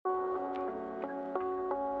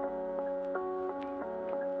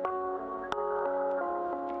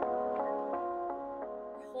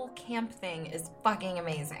camp thing is fucking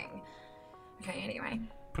amazing. Okay, anyway.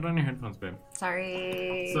 Put on your headphones, babe.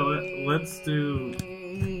 Sorry. So let's do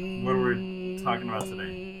what we're talking about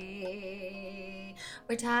today.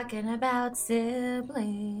 We're talking about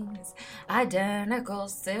siblings, identical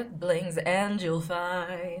siblings, and you'll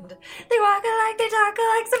find they walk alike, they talk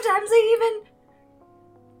alike, sometimes they even...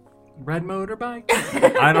 Red motorbike?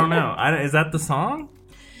 I don't know. Is that the song?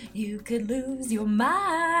 You could lose your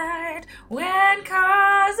mind when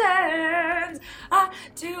cousins are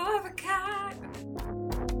two of a kind.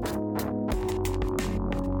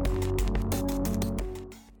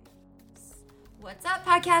 What's up,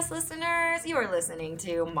 podcast listeners? You are listening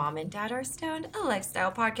to Mom and Dad Are Stoned, a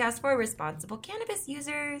lifestyle podcast for responsible cannabis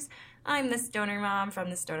users. I'm the Stoner Mom from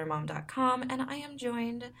thestonermom.com, and I am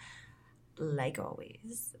joined, like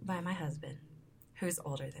always, by my husband, who's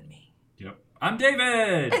older than me. Yep. I'm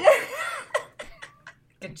David!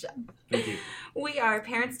 Good job. Thank you. We are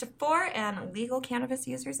parents to 4 and legal cannabis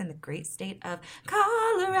users in the great state of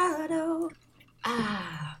Colorado.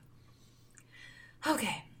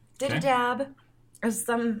 Okay. Did a dab of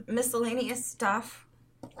some miscellaneous stuff.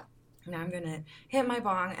 Now I'm going to hit my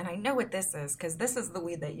bong, and I know what this is, because this is the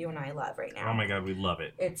weed that you and I love right now. Oh my god, we love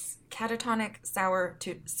it. It's catatonic sour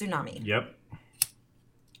tsunami. Yep.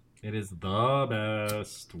 It is the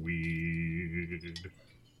best weed.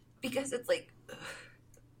 Because it's like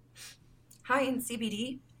high in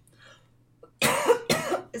CBD.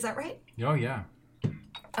 Is that right? Oh yeah.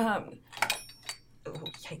 Oh,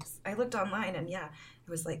 yikes. I looked online, and yeah,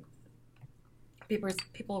 it was like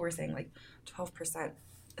people were saying like 12%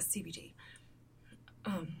 CBD.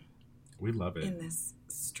 We love it. In this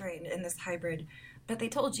strain, in this hybrid. But they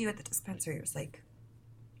told you at the dispensary it was like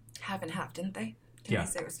half and half, didn't they? Didn't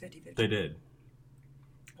they say it was 50-50? They did.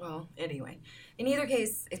 Well, anyway. In either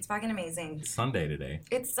case, it's fucking amazing. It's Sunday today.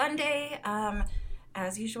 It's Sunday.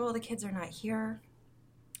 As usual, the kids are not here.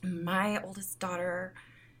 My oldest daughter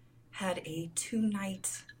had a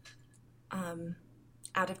 2-night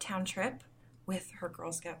out-of-town trip with her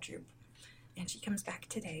Girl Scout troop. And she comes back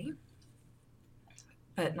today.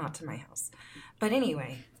 But not to my house. But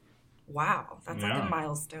anyway, wow. That's like a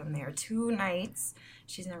milestone there. 2 nights.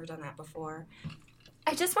 She's never done that before.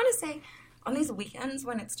 I just want to say, on these weekends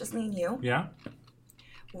when it's just me and you,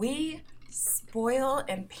 we spoil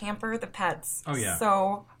and pamper the pets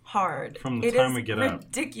so hard. From the time we get up. It is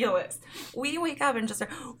ridiculous. We wake up and just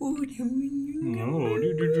start,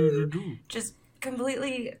 just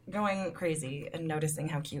completely going crazy and noticing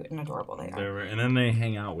how cute and adorable they are. And then they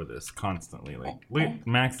hang out with us constantly. Like, look,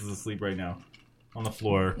 Max is asleep right now on the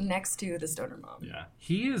floor. Next to the Stoner Mom. Yeah.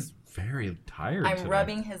 He is very tired I'm today.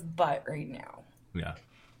 rubbing his butt right now. Yeah.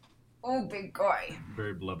 Oh, big guy.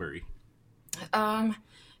 Very blubbery.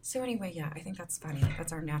 So anyway, yeah, I think that's funny.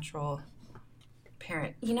 That's our natural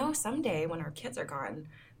parent. You know, someday when our kids are gone,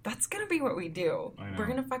 that's going to be what we do. I know. We're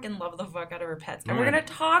going to fucking love the fuck out of our pets. And we're going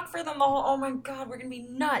to talk for them the whole... Oh, my God. We're going to be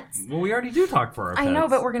nuts. Well, we already do talk for our pets. I know,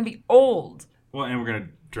 but we're going to be old. Well, and we're going to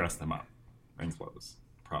dress them up in clothes.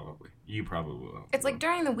 Probably. You probably will. It's like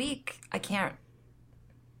during the week, I can't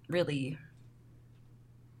really...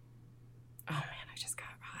 Oh, man, I just got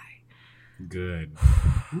high. Good.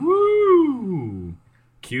 Woo!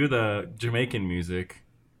 Cue the Jamaican music.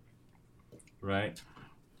 Right?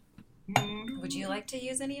 Would you like to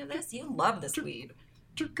use any of this? You love this weed.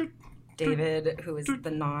 David, who is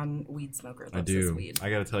the non-weed smoker, loves this weed. I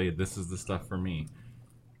gotta tell you, this is the stuff for me.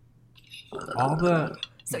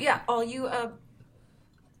 So yeah, all you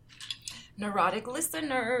neurotic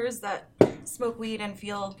listeners that smoke weed and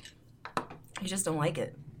feel you just don't like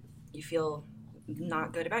it, you feel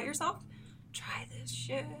not good about yourself, try this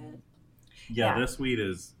shit. Yeah, this weed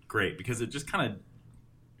is great because it just kind of...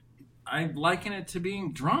 I liken it to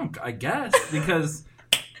being drunk, I guess, because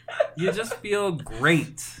you just feel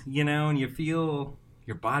great, you know, and you feel...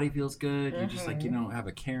 Your body feels good. You're just like, you don't have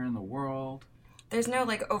a care in the world. There's no,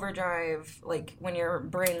 like, overdrive, like, when your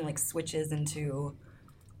brain, like, switches into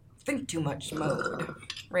think too much mode,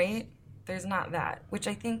 right? There's not that, which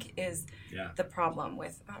I think is the problem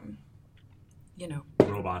with, you know...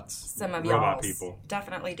 Robots. Some of Robot y'all. people.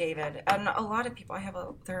 Definitely David. And a lot of people,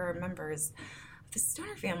 there are members of the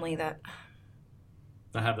Stoner family that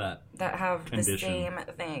have that condition. The same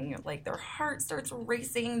thing. Like, their heart starts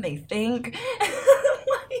racing. They think.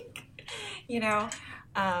 like, you know.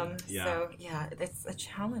 So, yeah, it's a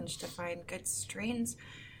challenge to find good strains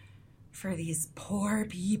for these poor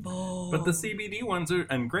people. But the CBD ones are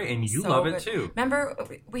great, and you so love good. it too. Remember,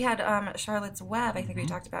 we had Charlotte's Web, I think we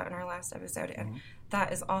talked about in our last episode, and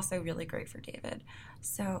that is also really great for David.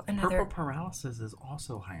 So another... Purple paralysis is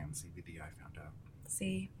also high in CBD, I found out.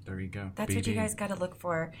 See? There you go. That's what you guys got to look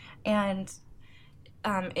for. And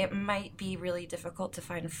it might be really difficult to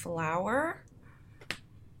find flour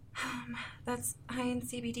that's high in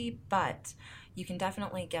CBD, but you can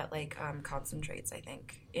definitely get like concentrates, I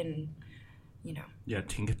think, in, you know. Yeah,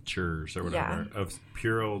 tinctures or whatever of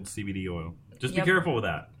pure old CBD oil. Just be careful with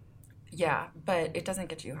that. Yeah, but it doesn't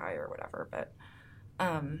get you high or whatever, but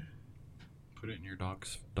put it in your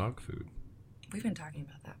dog's dog food. We've been talking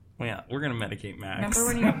about that. Well, yeah, we're going to medicate Max.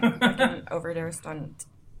 Remember when you fucking overdosed on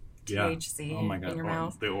THC in your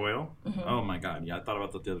mouth? The oil? Mm-hmm. Oh my God. Yeah, I thought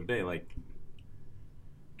about that the other day. Like,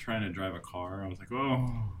 trying to drive a car. I was like, oh.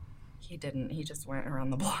 He didn't. He just went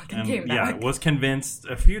around the block and came back. Yeah, was convinced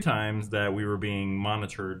a few times that we were being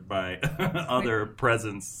monitored by other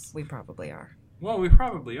presence. We probably are. Well, we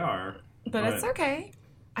probably are. But it's okay.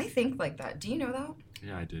 I think like that. Do you know that?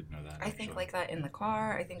 Yeah, I did know that. I think like that in the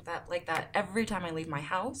car. I think that like that every time I leave my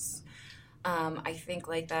house. I think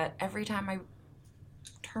like that every time I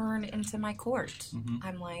turn into my court. Mm-hmm.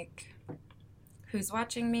 I'm like, who's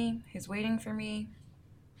watching me? Who's waiting for me?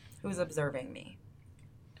 Who's observing me?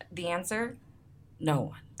 The answer,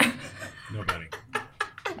 no one. Nobody.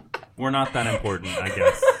 We're not that important, I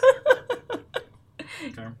guess.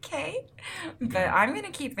 Okay. But I'm going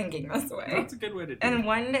to keep thinking this way. That's a good way to do it. And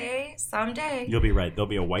one day, someday... You'll be right. There'll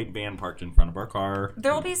be a white van parked in front of our car.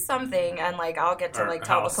 There'll be something, and, like, I'll get to, like,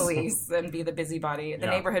 tell the police and be the busybody, the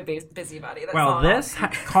neighborhood busybody. Well, this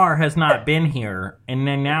car has not been here, and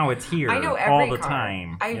then now it's here I know every all the car.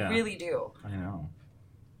 Time. I really do. I know.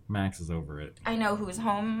 Max is over it. I know who's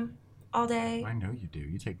home all day. I know you do.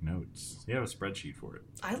 You take notes. You have a spreadsheet for it.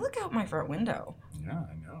 I look out my front window. Yeah,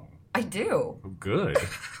 I know. I do. Oh, good.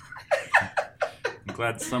 I'm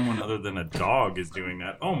glad someone other than a dog is doing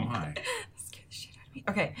that. Oh, my. That scared the shit out of me.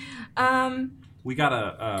 Okay. We got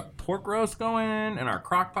a pork roast going in our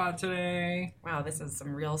crock pot today. Wow, this is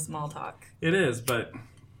some real small talk. It is, but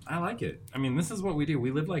I like it. I mean, this is what we do.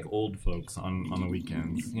 We live like old folks on the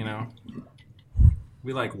weekends, you know?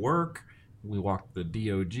 We like work. We walk the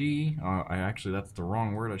DOG. That's the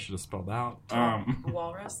wrong word. I should have spelled out.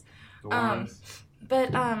 Walrus. The walrus.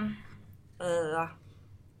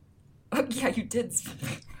 Yeah, you did.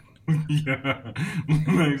 Yeah.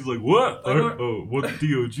 He's like, what? What's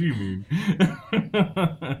DOG mean?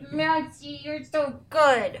 Maxie, you're so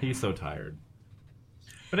good. He's so tired.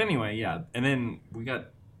 But anyway, yeah. And then we got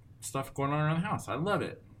stuff going on around the house. I love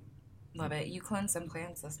it. Love it. You cloned some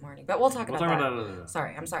plants this morning, but we'll talk about that.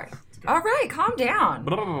 Sorry, I'm sorry. Okay. All right, calm down.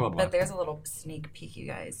 Blah, blah, blah, blah. But there's a little sneak peek, you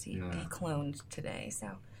guys. He cloned today, so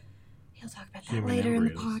he'll talk about that later in the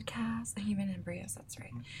podcast. Human embryos, that's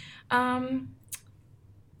right.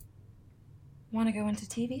 Want to go into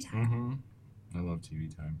TV time? Mm-hmm. I love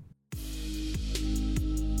TV time.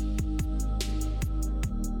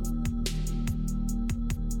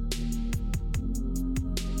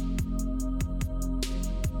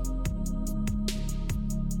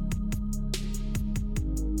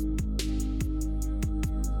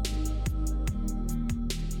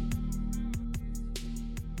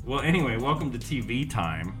 Well, anyway, welcome to TV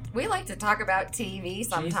time. We like to talk about TV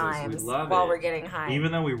sometimes Jesus, we love while it. We're getting high.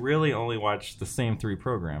 Even though we really only watch the same 3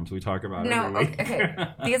 programs we talk about every week. Okay.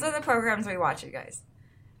 These are the programs we watch, you guys.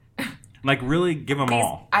 Like, really give them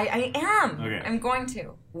all. I am. Okay. I'm going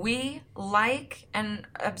to. We like and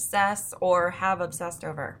obsess or have obsessed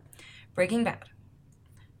over Breaking Bad,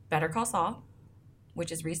 Better Call Saul,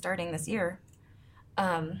 which is restarting this year.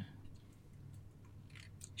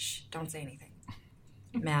 Shh, don't say anything.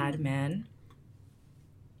 Mad Men.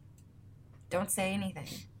 Don't say anything.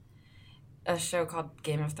 A show called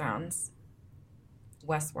Game of Thrones.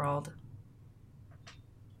 Westworld.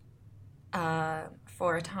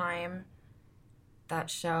 For a time, that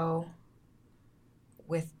show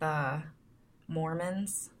with the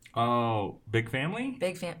Mormons. Oh, Big Family?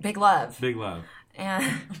 Big Love. Big Love.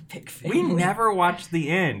 And Big Family. We never watched the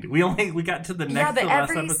end. We got to the next to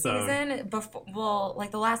last episode. Season before, well,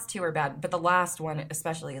 like the last 2 are bad, but the last one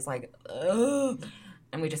especially is like, ugh,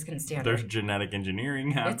 and we just couldn't stand There's it. genetic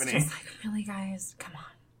engineering happening. It's just like, really, guys, come on.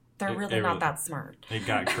 They're really not that smart. It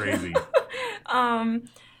got crazy.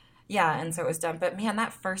 Yeah, and so it was done. But man,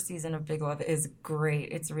 that first season of Big Love is great.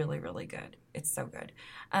 It's really, really good. It's so good.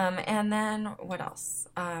 And then what else?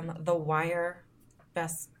 The Wire,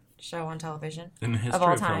 best show on television in the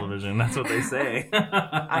history of television. That's what they say.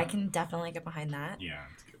 I can definitely get behind that. Yeah,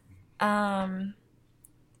 it's good.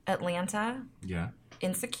 Atlanta. Yeah.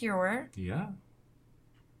 Insecure. Yeah.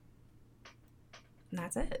 And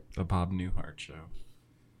that's it. The Bob Newhart Show.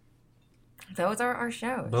 Those are our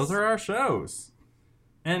shows. Those are our shows.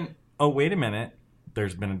 And oh, wait a minute.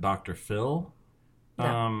 There's been a Dr. Phil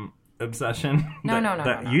obsession. No.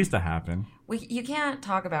 That used to happen. You can't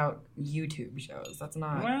talk about YouTube shows. That's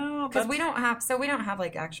not... Well, because we don't have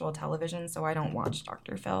like actual television, so I don't watch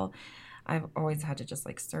Dr. Phil. I've always had to just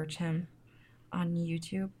like search him on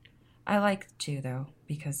YouTube. I like Jew though,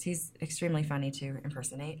 because he's extremely funny to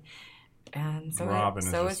impersonate. And so Robin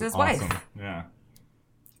is his awesome. wife. Yeah.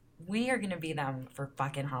 We are going to be them for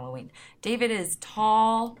fucking Halloween. David is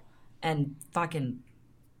tall and fucking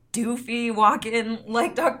doofy walking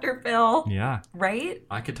like Dr. Phil. Yeah. Right?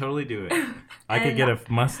 I could totally do it. I could get a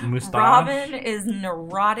mustache. Robin is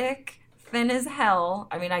neurotic, thin as hell.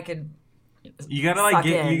 I mean, I could... You gotta have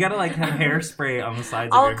hairspray on the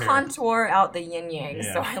sides of I'll your hair. contour out the yin-yang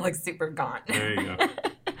so I look super gaunt. There you go.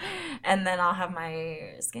 And then I'll have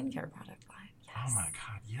my skincare product line. Yes. Oh my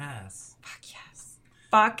god, yes. Fuck yes.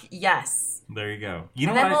 Fuck yes. There you go.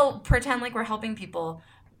 We'll pretend like we're helping people,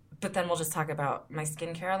 but then we'll just talk about my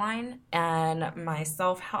skincare line and my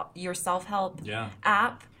your self-help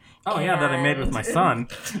app. Oh, yeah, that I made with my son.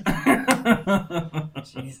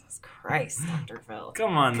 Jesus Christ, Dr. Phil.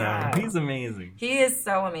 Come on, now. He's amazing. He is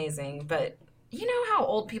so amazing, but you know how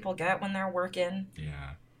old people get when they're working?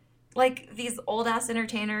 Yeah. Like, these old-ass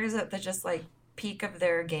entertainers at the just, like, peak of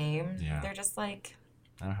their game. Yeah. They're just like...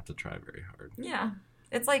 I don't have to try very hard. Yeah.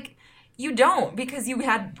 It's like, you don't, because you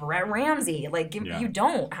had Brett Ramsey. Like, you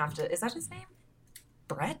don't have to... Is that his name?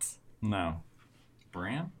 Brett? No.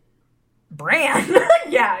 Bran?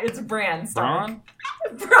 Yeah, it's Bran Stark.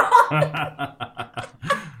 Braun?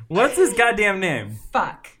 What's his goddamn name?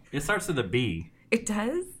 Fuck. It starts with a B. It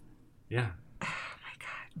does? Yeah. Oh my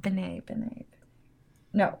god. Benet.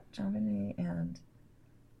 No, John Benet and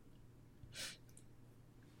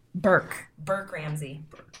Burke Ramsey.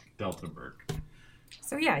 Delta Burke.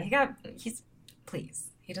 So yeah,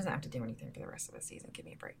 please. He doesn't have to do anything for the rest of the season. Give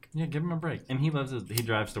me a break. Yeah, give him a break. And he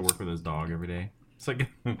drives to work with his dog every day. So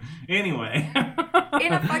anyway.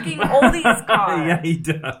 In a fucking oldies car. Yeah, he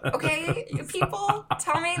does. Okay, people,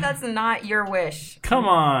 tell me that's not your wish. Come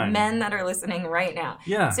on. Men that are listening right now.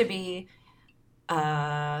 Yeah. To be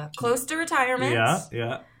close to retirement.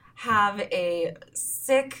 Yeah. Have a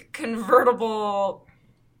sick convertible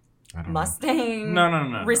Mustang.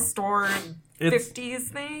 No. Restored 50s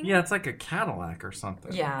thing. Yeah, it's like a Cadillac or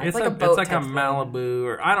something. Yeah, it's like a boat. It's like a Malibu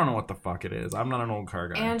or I don't know what the fuck it is. I'm not an old car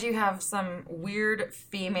guy. And you have some weird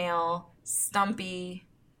female Stumpy.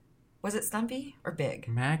 Was it Stumpy or Big?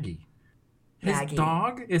 Maggie. His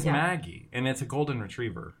dog is Maggie, and it's a golden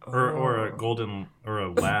retriever or a golden or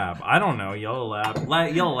a lab. I don't know, yellow lab.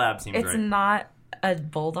 Yellow lab seems right. It's not a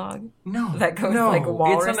bulldog. No, that goes like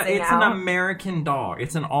walrusing It's an American dog.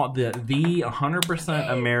 It's the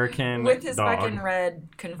 100% American with his dog. fucking red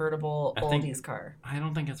convertible oldies car. I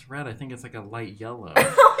don't think it's red. I think it's like a light yellow.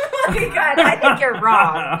 Oh my god, I think you're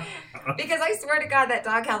wrong. Because I swear to God, that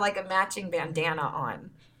dog had like a matching bandana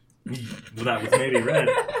on. Well, that was maybe red.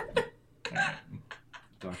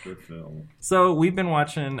 Dr. Phil. So we've been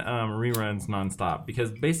watching reruns nonstop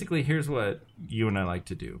because basically here's what you and I like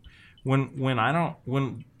to do.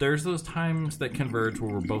 When there's those times that converge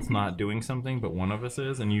where we're both not doing something, but one of us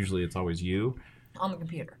is, and usually it's always you. On the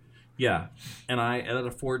computer. Yeah. And that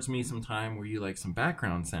affords me some time where you like some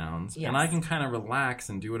background sounds. Yes. And I can kind of relax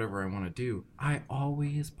and do whatever I want to do. I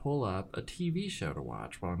always pull up a TV show to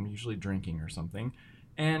watch while I'm usually drinking or something.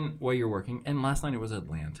 And while you're working. And last night it was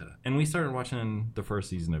Atlanta. And we started watching the first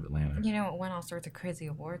season of Atlanta. You know, it won all sorts of crazy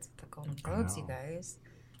awards at the Golden Globes, you guys.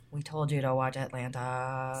 We told you to watch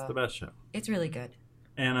Atlanta. It's the best show. It's really good.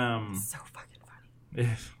 And so fucking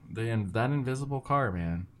funny. That invisible car,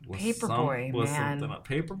 man. Paperboy, man.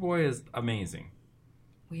 Paperboy is amazing.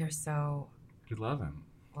 We are so... We love him.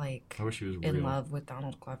 Like, I wish he was real. In love with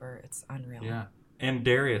Donald Glover. It's unreal. Yeah. And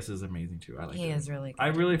Darius is amazing too. I like him. He is really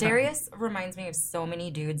good. Darius reminds me of so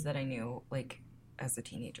many dudes that I knew, like, as a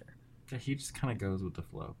teenager. Yeah, he just kind of goes with the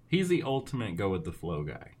flow. He's the ultimate go with the flow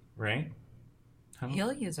guy, right?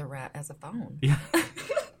 He'll use a rat as a phone. Yeah.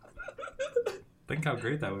 Think how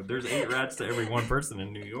great that would. There's 8 rats to every one person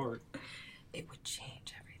in New York. It would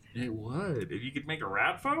change everything. It would. If you could make a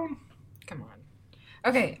rat phone? Come on.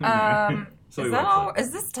 Okay. So is that all?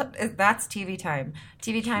 That's TV time.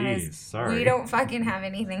 TV time is. Sorry. We don't fucking have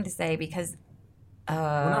anything to say because. We're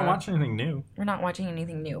not watching anything new. We're not watching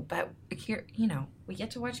anything new, but here, we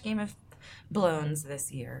get to watch Game of Blowns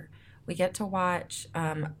this year. We get to watch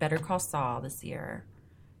Better Call Saul this year,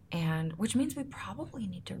 and which means we probably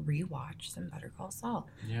need to rewatch some Better Call Saul.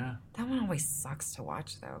 Yeah. That one always sucks to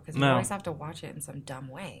watch though, because you always have to watch it in some dumb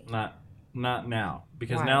way. Not now,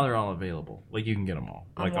 because now they're all available. Like, you can get them all,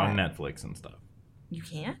 like on Netflix and stuff. You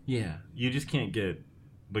can't? Yeah. You just can't get,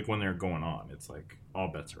 like, when they're going on. It's like, all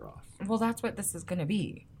bets are off. Well, that's what this is going to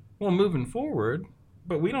be. Well, moving forward,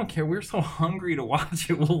 but we don't care. We're so hungry to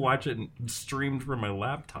watch it. We'll watch it streamed from my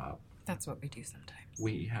laptop. That's what we do sometimes.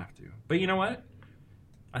 We have to. But you know what?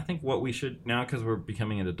 I think what we should now, because we're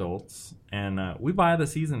becoming adults, and we buy the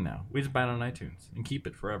season now. We just buy it on iTunes and keep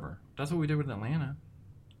it forever. That's what we did with Atlanta.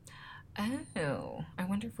 Oh, I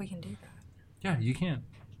wonder if we can do that. Yeah, you can.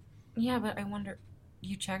 Yeah, but I wonder,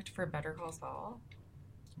 you checked for Better Call Saul?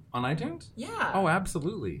 On iTunes? Yeah. Oh,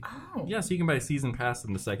 absolutely. Oh. Yeah, so you can buy a season pass,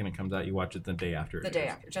 and the second it comes out, you watch it the day after. The day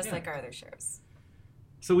after, just like our other shows.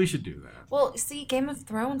 So we should do that. Well, see, Game of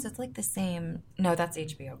Thrones, it's like the same. No, that's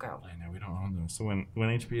HBO Go. I know, we don't own them. So when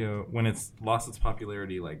HBO, when it's lost its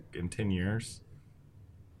popularity like in 10 years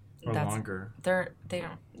or longer. They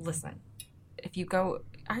don't, listen, if you go,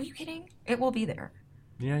 are you kidding? It will be there.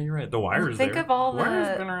 Yeah, you're right. The Wire's there. Think of all the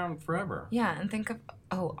Wire's been around forever. Yeah, and think of,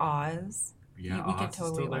 Oz. Yeah, we Oz could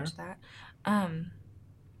totally watch that. I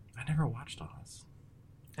never watched Oz.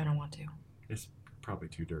 I don't want to. It's probably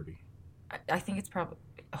too dirty. I think it's probably...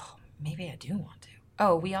 Oh, maybe I do want to.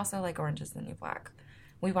 Oh, we also like Orange is the New Black.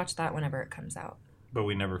 We watch that whenever it comes out. But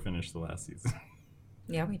we never finished the last season.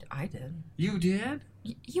 Yeah, I did. You did?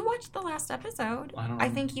 You watched the last episode. I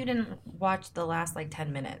think you didn't watch the last,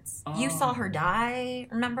 10 minutes. You saw her die,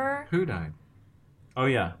 remember? Who died? Oh,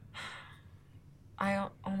 yeah. I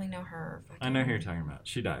only know her... I know who you're talking about.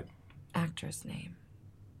 She died. Actress name.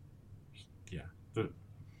 Yeah.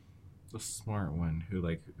 The smart one who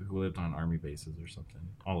lived on army bases or something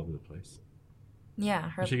all over the place.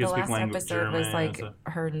 Yeah, the last episode was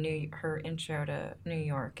her intro to New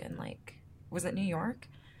York and was it New York?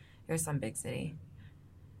 It was some big city.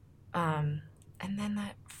 And then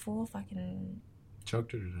that fool fucking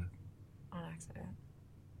choked her to death on accident.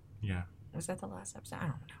 Yeah. Was that the last episode? I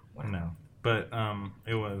don't know. Whatever. No, but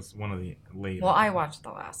it was one of the later. Well, I watched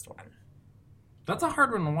the last one. That's a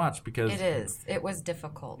hard one to watch because... It is. It was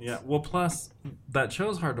difficult. Yeah. Well, plus, that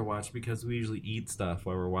show's hard to watch because we usually eat stuff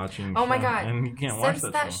while we're watching. Oh, my God. And you can't watch that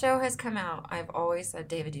Since that show has come out, I've always said,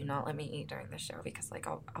 David, do not let me eat during the show because,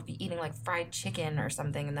 I'll be eating, fried chicken or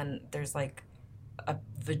something, and then there's, a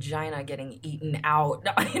vagina getting eaten out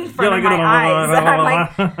in front of my eyes. And I'm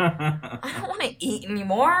like, I don't want to eat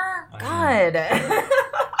anymore. God.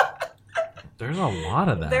 There's a lot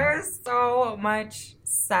of that. There's so much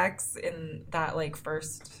sex in that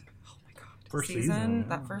first season.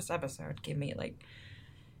 That first episode gave me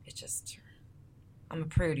it just, I'm a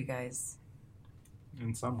prude, you guys.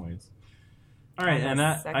 In some ways. All right, and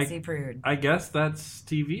that sexy prude. I guess that's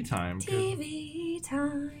TV time. TV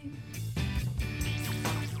time.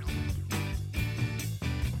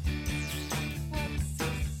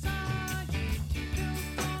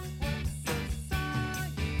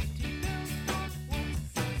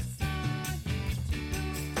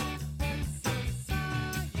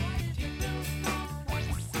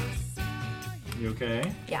 You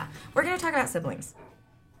okay? Yeah. We're going to talk about siblings.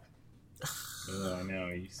 Oh, no.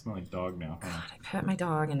 You smell like dog now, huh? God, I pet my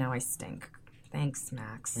dog and now I stink. Thanks,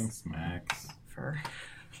 Max. Thanks, Max. For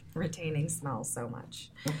retaining smell so much.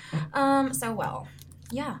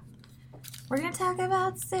 Yeah. We're going to talk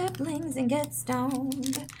about siblings and get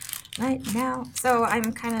stoned right now. So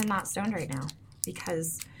I'm kind of not stoned right now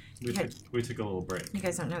because... We took a little break. You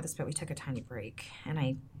guys don't know this, but we took a tiny break. And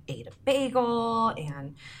I ate a bagel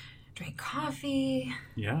and... drank coffee.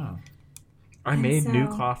 Yeah. I made new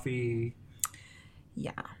coffee.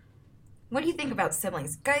 Yeah. What do you think about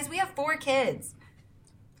siblings? Guys, we have 4 kids.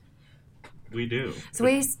 We do. So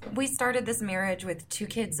we started this marriage with 2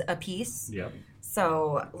 kids apiece. Yep.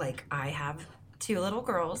 So, I have 2 little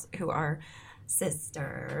girls who are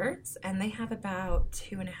sisters, and they have about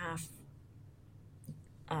 2.5...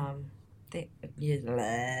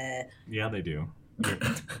 Yeah, they do.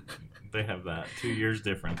 They have that 2 years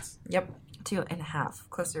difference. Yep, 2.5,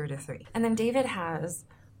 closer to 3. And then David has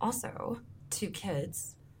also 2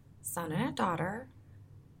 kids, son and a daughter,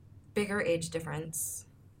 bigger age difference.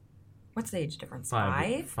 What's the age difference?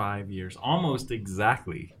 5? 5 years, almost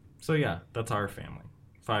exactly. So yeah, that's our family.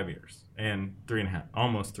 5 years and 3.5,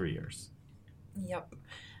 almost 3 years. Yep,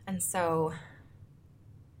 and so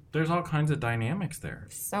there's all kinds of dynamics there.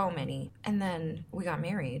 So many. And then we got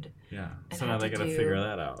married. Yeah. So now they got to figure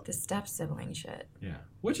that out. The step-sibling shit. Yeah.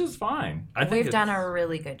 Which is fine. I think we've done a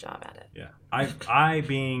really good job at it. Yeah. I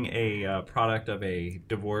being a product of a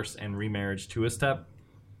divorce and remarriage to a step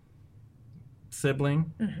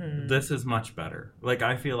sibling, this is much better.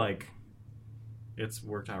 I feel like it's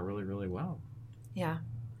worked out really, really well. Yeah.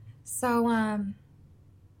 So,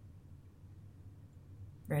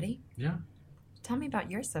 ready? Yeah. Tell me about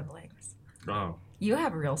your siblings. Oh. You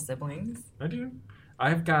have real siblings. I do.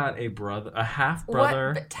 I've got a half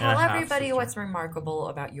brother. Tell everybody what's remarkable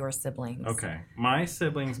about your siblings. Okay. My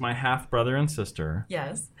siblings, my half brother and sister.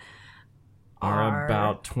 Yes. Are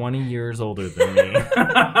about 20 years older than me.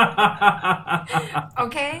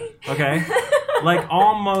 Okay. Okay. Like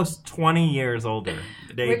almost 20 years older.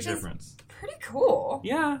 Age difference. Is pretty cool.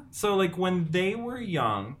 Yeah. So like when they were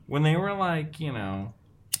young, when they were like,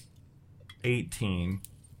 18,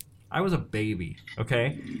 I was a baby.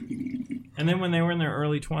 Okay. And then when they were in their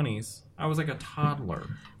early 20s, I was like a toddler.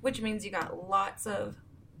 Which means you got lots of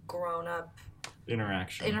grown-up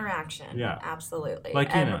interaction. Yeah. Absolutely.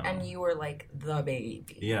 Like, and you were like the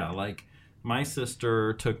baby. Yeah, like my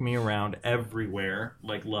sister took me around everywhere,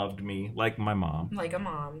 like loved me, like my mom. Like a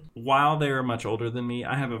mom. While they were much older than me,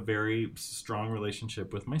 I have a very strong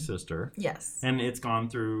relationship with my sister. Yes. And it's gone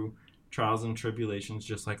through trials and tribulations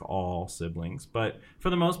just like all siblings. But for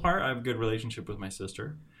the most part, I have a good relationship with my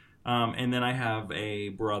sister. And then I have a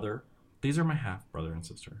brother. These are my half brother and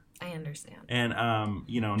sister. I understand. And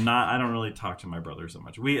I don't really talk to my brother so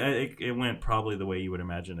much. It went probably the way you would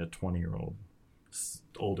imagine a 20-year-old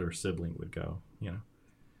older sibling would go. Yeah,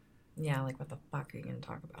 like what the fuck are you gonna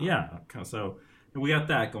talk about? Yeah, so we got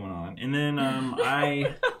that going on, and then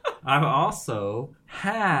I also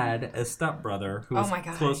had a stepbrother who was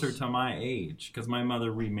closer to my age because my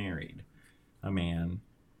mother remarried a man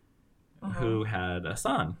who had a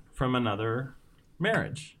son from another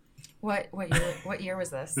marriage. What year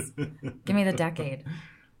was this? Give me the decade.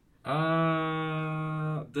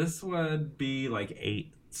 This would be like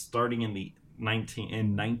starting in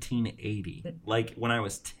 1980, like when I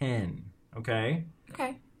was 10. Okay.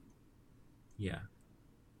 Okay. Yeah,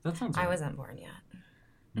 that sounds. I wasn't born yet.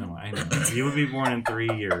 No, I know. You would be born in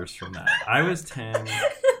 3 years from that. I was 10.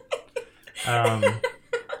 I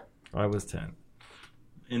was 10.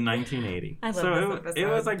 In 1980. So it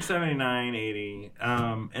was like 79, 80.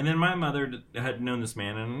 And then my mother had known this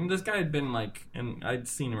man, and this guy had been like, and I'd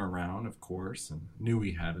seen him around, of course, and knew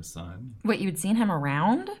he had a son. Wait, you'd seen him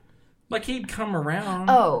around? Like he'd come around.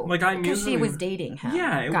 Oh, like I knew because she was dating him.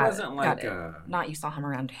 Yeah, it wasn't like not you saw him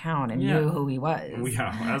around town and knew who he was.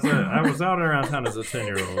 Yeah, I was out around town as a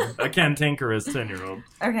 10-year-old. I can't tinker as 10-year-old.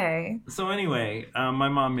 Okay. So anyway, my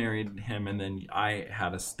mom married him, and then I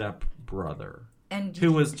had a step brother.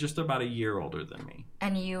 Who was just about a year older than me.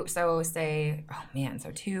 And so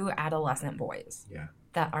 2 adolescent boys. Yeah.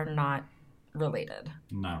 That are not related.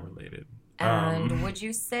 Not related. And would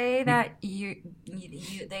you say that your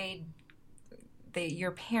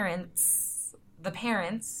parents, the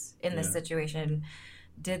parents in this situation,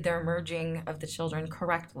 did their merging of the children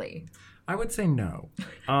correctly? I would say no.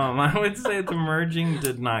 I would say the merging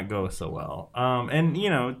did not go so well. And,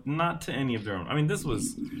 not to any of their own. I mean,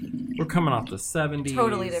 we're coming off the 70s.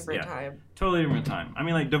 Totally different time. Totally different time. I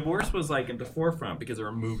mean, like, divorce was, like, at the forefront because there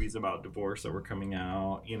were movies about divorce that were coming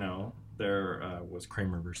out. There was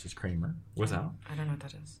Kramer versus Kramer was out. I don't know what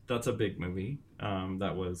that is. That's a big movie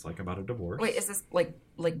that was, like, about a divorce. Wait, is this, like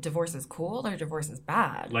divorce is cool or divorce is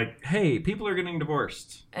bad? Like, hey, people are getting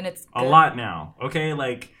divorced. And it's good? A lot now, okay?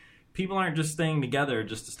 Like... People aren't just staying together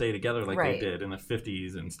just to stay together like they did in the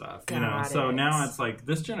 50s and stuff. So now it's like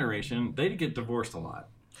this generation, they get divorced a lot.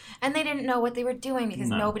 And they didn't know what they were doing because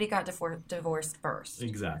nobody got divorced first.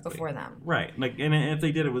 Exactly. Before them. Right. Like, and if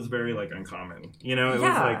they did, it was very, like, uncommon. It was,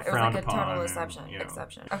 like, frowned upon. It was like a total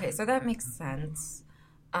exception. Okay, so that makes sense.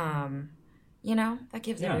 That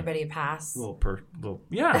gives everybody a pass. Right?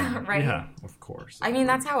 Yeah, of course. I mean,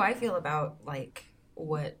 that's how I feel about, like,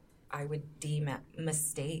 what I would deem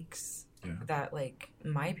mistakes that, like,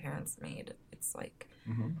 my parents made. It's, like,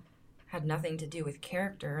 had nothing to do with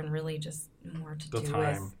character and really just more to do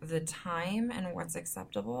with the time and what's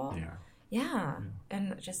acceptable. Yeah.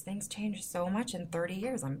 And just things change so much in 30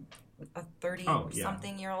 years. I'm a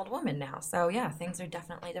 30-something-year-old woman now. So, yeah, things are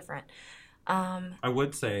definitely different. I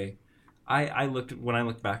would say... when I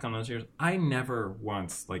look back on those years, I never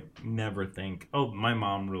once never think, oh, my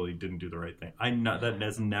mom really didn't do the right thing. That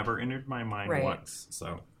has never entered my mind once.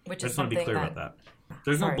 So I just want to be clear about that.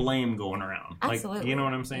 There's no blame going around. Absolutely. Like, you know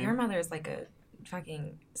what I'm saying? Your mother is like a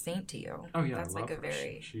fucking saint to you. Oh yeah, that's like a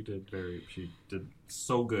very. She did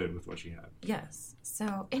so good with what she had. Yes.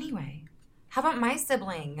 So anyway, how about my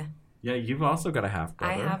sibling? Yeah, you've also got a half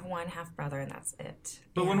brother. I have one half brother, and that's it.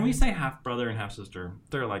 But when we say half brother and half sister,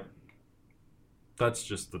 they're like. That's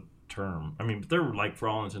just the term. I mean, they're like for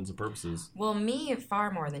all intents and purposes. Well, me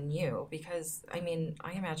far more than you because, I mean,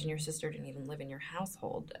 I imagine your sister didn't even live in your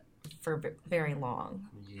household for very long.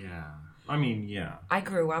 Yeah. I mean, yeah. I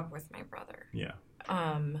grew up with my brother. Yeah.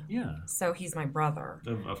 Yeah. So he's my brother.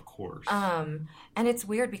 Of course. And it's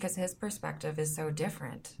weird because his perspective is so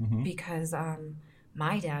different because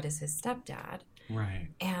my dad is his stepdad. Right.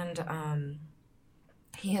 And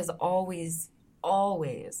he has always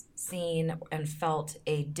seen and felt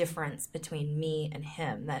a difference between me and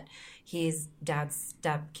him, that he's dad's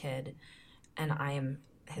stepkid and I am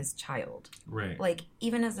his child. Right. Like,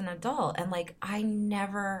 even as an adult. And, like, I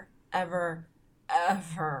never, ever,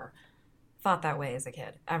 ever thought that way as a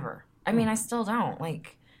kid. Ever. I mean, I still don't.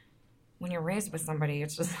 Like, when you're raised with somebody,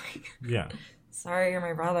 it's just like... Yeah. Sorry, you're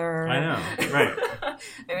my brother. I know. Right. I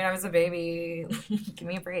mean, I was a baby. Give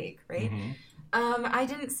me a break, right? Mm-hmm. I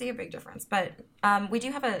didn't see a big difference. But we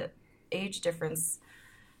do have a age difference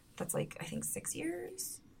that's, like, I think 6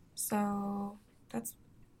 years. So it's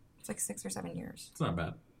like 6 or 7 years. It's not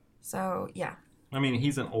bad. So, yeah. I mean,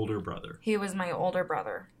 he's an older brother. He was my older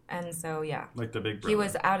brother. And so, yeah. Like the big brother. He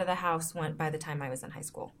was out of the house by the time I was in high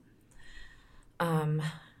school.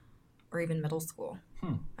 Or even middle school,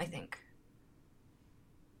 I think.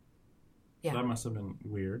 Yeah. That must have been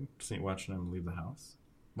weird, watching him leave the house.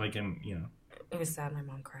 Like, It was sad. My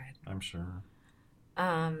mom cried. I'm sure.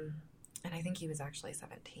 And I think he was actually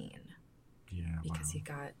 17. Yeah, because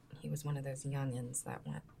he was one of those youngins that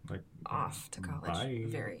went off to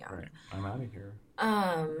college very young. Right. I'm out of here.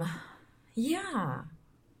 Yeah.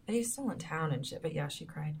 But he was still in town and shit. But yeah, she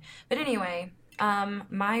cried. But anyway,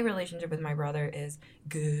 my relationship with my brother is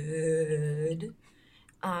good.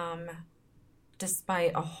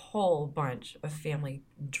 Despite a whole bunch of family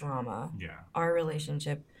drama, our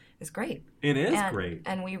relationship is great. It is great.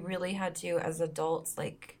 And we really had to, as adults,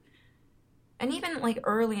 like, and even like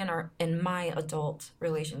early in my adult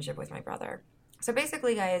relationship with my brother. So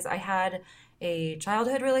basically, guys, I had a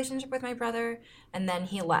childhood relationship with my brother, and then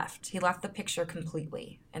he left. He left the picture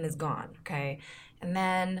completely and is gone, okay? And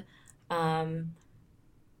then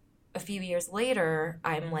a few years later,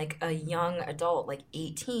 I'm like a young adult, like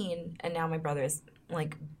 18, and now my brother is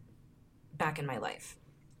like back in my life.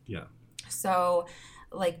 Yeah. So,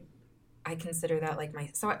 like, I consider that like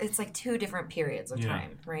so it's like two different periods of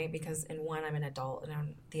time, right? Because in one I'm an adult and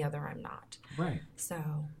in the other I'm not. Right.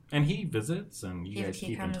 So. And he visits and you guys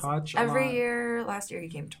keep in touch every year. Last year he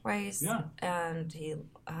came twice. Yeah. And he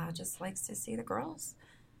just likes to see the girls.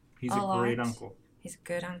 He's a great uncle. He's a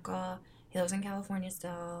good uncle. He lives in California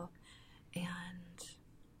still. And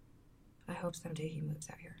I hope someday he moves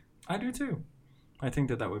out here. I do too. I think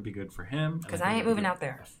that would be good for him. Because I ain't moving out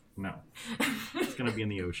there. No. It's going to be in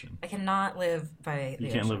the ocean. I cannot live by the ocean.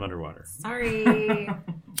 You can't live underwater. Sorry.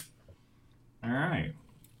 All right.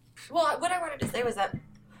 Well, what I wanted to say was that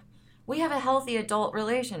we have a healthy adult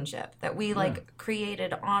relationship that we, like,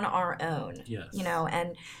 created on our own. Yes. You know,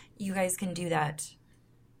 and you guys can do that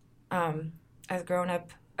as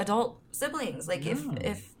grown-up adult siblings. Like,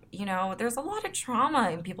 if you know, there's a lot of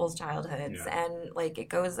trauma in people's childhoods and, like, it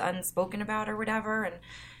goes unspoken about or whatever.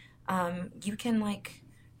 And you can, like,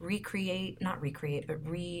 restart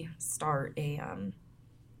a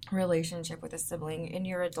relationship with a sibling in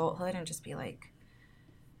your adulthood and just be like,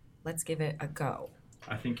 let's give it a go.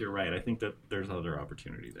 I think you're right. I think that there's other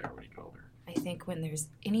opportunity there. What do you call her? I think when there's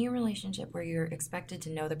any relationship where you're expected to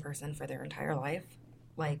know the person for their entire life,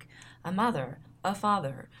 like a mother, a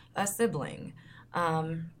father, a sibling,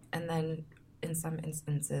 and then in some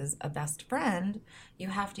instances a best friend, you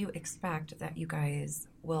have to expect that you guys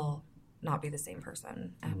will not be the same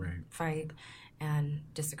person and fight and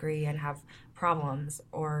disagree and have problems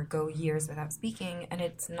or go years without speaking. And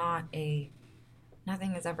it's nothing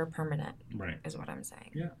is ever permanent, is what I'm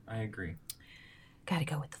saying. Yeah, I agree. Gotta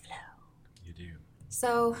go with the flow. You do.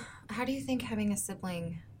 So, how do you think having a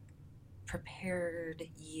sibling prepared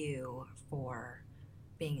you for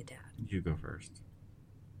being a dad? You go first.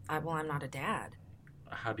 Well, I'm not a dad.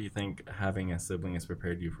 How do you think having a sibling has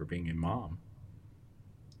prepared you for being a mom?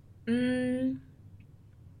 A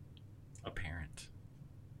parent.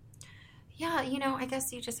 Yeah, you know, I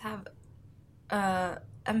guess you just have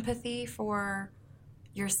empathy for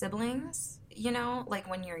your siblings, you know, like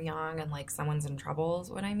when you're young and like someone's in trouble is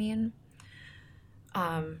what I mean.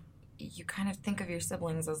 You kind of think of your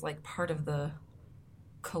siblings as like part of the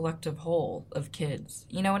collective whole of kids.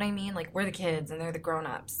 You know what I mean? Like we're the kids and they're the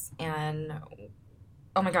grown-ups and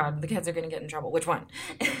oh my God, the kids are going to get in trouble. Which one?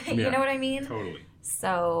 You know what I mean? Totally.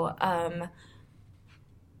 So,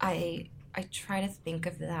 I try to think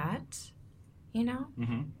of that, you know,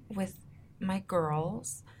 with my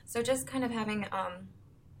girls. So just kind of having,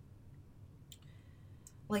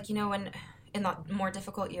 like, you know, when in the more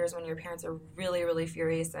difficult years when your parents are really, really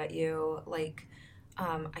furious at you, like,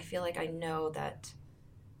 I feel like I know that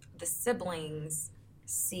the siblings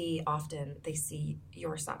see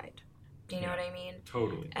your side. Do you know what I mean?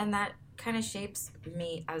 Totally. And that kind of shapes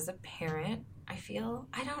me as a parent, I feel.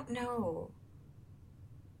 I don't know.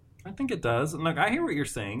 I think it does. And look, I hear what you're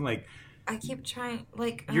saying. Like, I keep trying,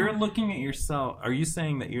 like... You're looking at yourself... Are you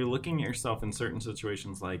saying that you're looking at yourself in certain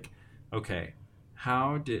situations like, okay,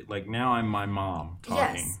 how did... Like, now I'm my mom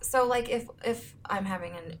talking. Yes. So, like, if I'm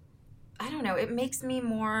having an... I don't know. It makes me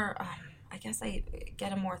more... I guess I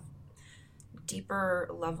get a more deeper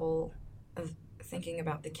level of thinking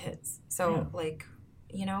about the kids. So, like,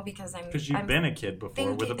 you know, because I'm... Because you've been a kid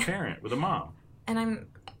before with a parent, with a mom. And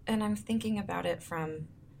I'm thinking about it from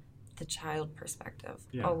the child perspective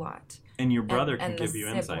a lot. And your brother can give you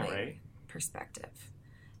insight, right? Perspective.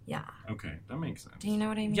 Yeah. Okay, that makes sense. Do you know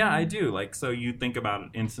what I mean? Yeah, I do. Like, so you think about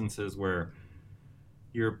instances where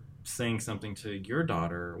you're saying something to your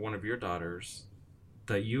daughter, one of your daughters,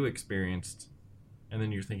 that you experienced, and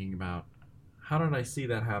then you're thinking about, how did I see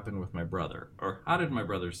that happen with my brother? Or how did my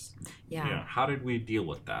brothers... Yeah. How did we deal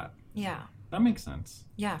with that? Yeah. That makes sense.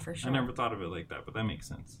 Yeah, for sure. I never thought of it like that, but that makes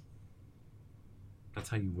sense. That's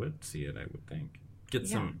how you would see it, I would think. Get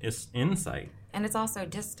some insight. And it's also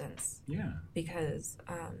distance. Yeah. Because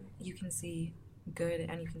you can see good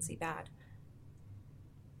and you can see bad.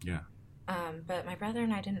 Yeah. But my brother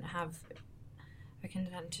and I didn't have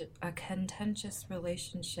a contentious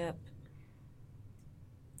relationship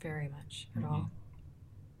very much at all.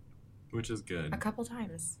 Which is good. A couple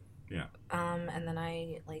times. Yeah. And then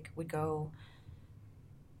I would go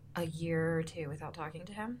a year or two without talking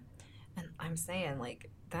to him. And I'm saying,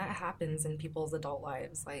 that happens in people's adult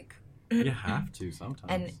lives. You have to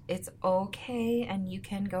sometimes. And it's okay, and you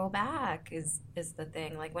can go back is the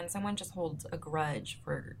thing. When someone just holds a grudge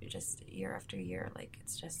for just year after year,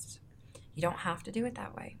 it's just, you don't have to do it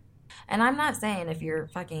that way. And I'm not saying if your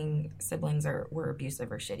fucking siblings were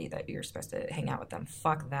abusive or shitty that you're supposed to hang out with them.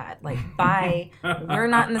 Fuck that. Bye. We're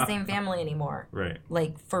not in the same family anymore. Right.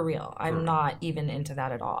 For real. I'm not even into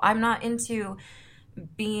that at all. I'm not into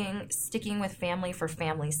sticking with family for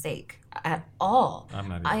family's sake at all.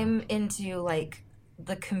 I'm into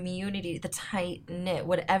the community, the tight knit,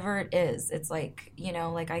 whatever it is. It's I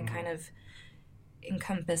kind of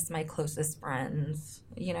encompass my closest friends,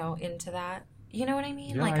 into that. You know what I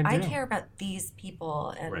mean? Yeah, I care about these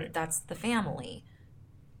people, and that's the family.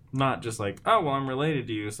 Not just oh, well, I'm related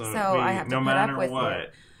to you, so I have to no put matter up with what.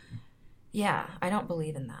 it. Yeah, I don't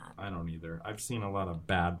believe in that. I don't either. I've seen a lot of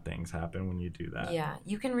bad things happen when you do that. Yeah,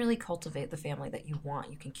 you can really cultivate the family that you want.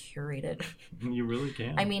 You can curate it. You really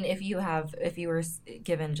can. I mean, if you were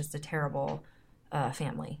given just a terrible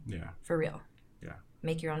family. Yeah. For real. Yeah.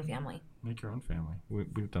 Make your own family. Make your own family.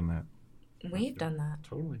 We've done that. We've done that.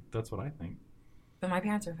 Totally. That's what I think. But my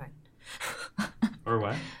parents are fine. Or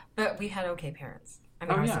what? But we had okay parents.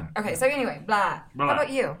 Okay, so anyway, blah. How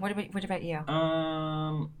about you? What about you?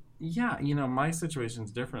 Yeah, my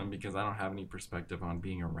situation's different because I don't have any perspective on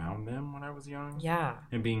being around them when I was young. Yeah.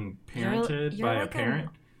 And being parented by a parent.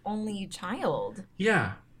 An only child.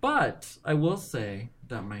 Yeah, but I will say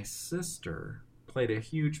that my sister played a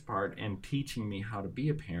huge part in teaching me how to be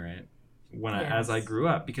a parent as I grew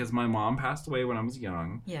up, because my mom passed away when I was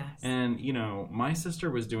young. Yes. And, my sister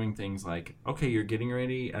was doing things like, okay, you're getting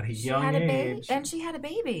ready at a young age. And she had a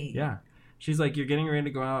baby. Yeah. She's like, you're getting ready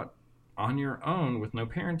to go out on your own with no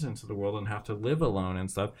parents into the world and have to live alone and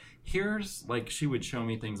stuff. Here's, she would show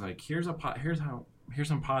me things like, here's a pot, here's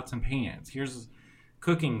some pots and pans. Here's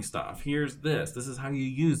cooking stuff. Here's this. This is how you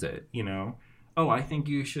use it, Oh, I think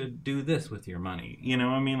you should do this with your money.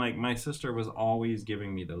 My sister was always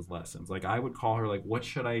giving me those lessons. I would call her, what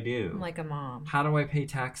should I do? Like a mom. How do I pay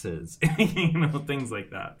taxes? Things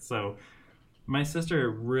like that. So my sister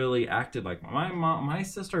really acted like my mom. My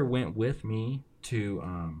sister went with me to,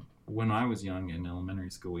 when I was young in elementary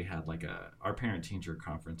school, we had our parent-teacher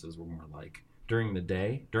conferences were more during the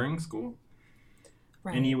day, during school.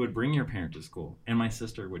 Right. And you would bring your parent to school. And my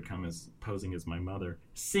sister would come posing as my mother,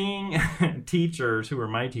 seeing teachers who were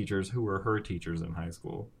my teachers who were her teachers in high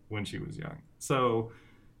school when she was young. So,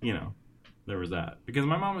 there was that. Because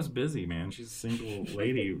my mom was busy, man. She's a single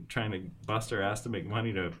lady trying to bust her ass to make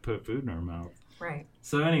money to put food in her mouth. Right.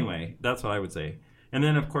 So anyway, that's what I would say. And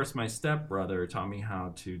then, of course, my stepbrother taught me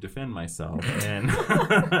how to defend myself and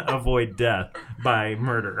avoid death by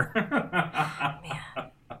murder.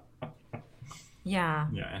 Man. Yeah.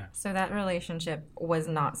 Yeah. So that relationship was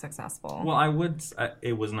not successful. Well,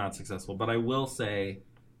 it was not successful, but I will say,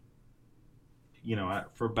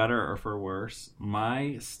 for better or for worse,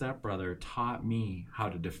 my stepbrother taught me how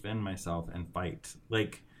to defend myself and fight.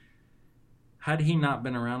 Had he not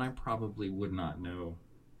been around, I probably would not know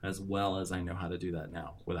as well as I know how to do that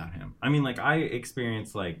now without him. I mean, I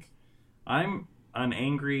experienced, I'm an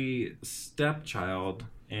angry stepchild,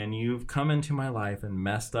 and you've come into my life and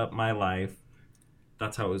messed up my life.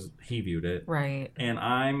 That's how he viewed it. Right. And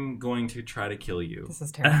I'm going to try to kill you. This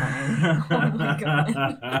is terrifying. Oh my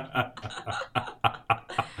God.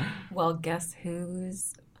 Well, guess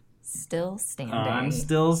who's still standing? I'm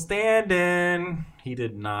still standing. He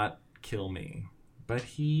did not kill me. But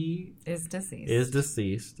he is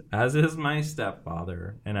deceased. As is my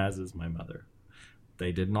stepfather, and as is my mother.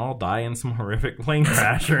 They didn't all die in some horrific plane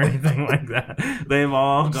crash or anything like that. They've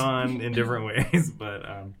all gone in different ways. But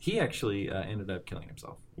he actually ended up killing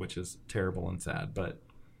himself, which is terrible and sad. But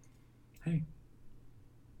hey,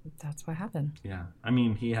 that's what happened. Yeah, I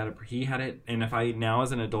mean, he had it. And if I now,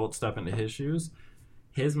 as an adult, step into his shoes,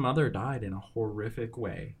 his mother died in a horrific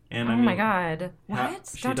way. And oh my God,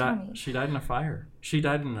 what? Don't tell me. She died in a fire. She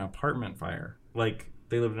died in an apartment fire. Like,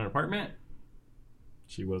 they lived in an apartment.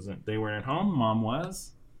 They weren't at home. Mom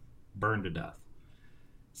was burned to death.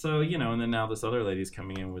 So, and then now this other lady's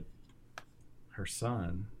coming in with her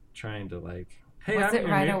son, trying to hey, was it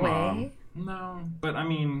right away? Mom. No, but I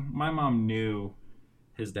mean, my mom knew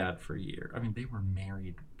his dad for a year. I mean, they were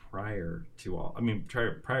married prior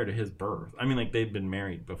to his birth. I mean, they'd been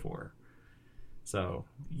married before. So,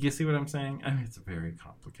 you see what I'm saying? I mean, it's very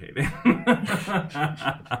complicated.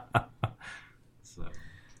 So,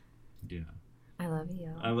 yeah. I love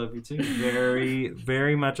you. I love you too. Very,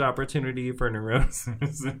 very much opportunity for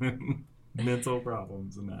neurosis and mental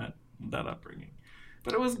problems and that upbringing.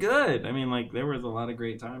 But it was good. I mean, there was a lot of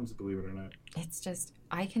great times, believe it or not. It's just,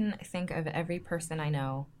 I can think of every person I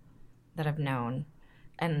know that I've known,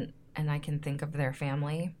 and I can think of their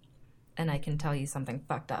family, and I can tell you something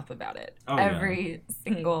fucked up about it. Oh, every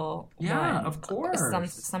single one. Yeah, of course.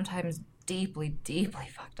 Sometimes deeply, deeply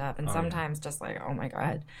fucked up, and sometimes just oh my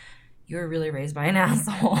God, you were really raised by an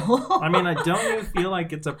asshole. I mean, I don't really feel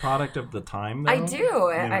like it's a product of the time, though. I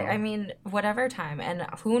do. I mean, whatever time. And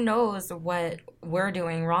who knows what we're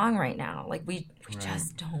doing wrong right now. We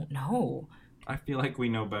just don't know. I feel like we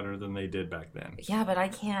know better than they did back then. Yeah, but I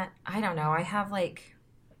don't know. I have I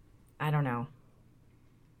don't know.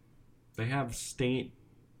 They have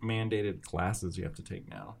state-mandated classes you have to take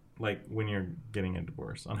now. When you're getting a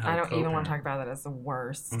divorce on how I don't even want to talk about that as the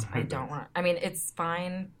worst. I don't want. I mean, it's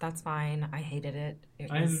fine. That's fine. I hated it.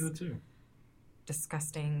 I hated it too.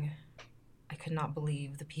 Disgusting. I could not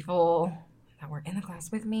believe the people that were in the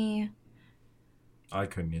class with me. I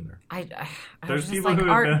couldn't either. I was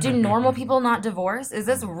just do normal people not divorce? Is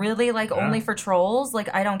this really only for trolls?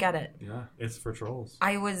 I don't get it. Yeah, it's for trolls.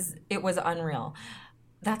 It was unreal.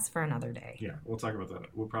 That's for another day. Yeah, we'll talk about that.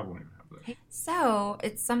 We'll probably have that. So,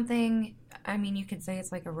 it's something, I mean, you could say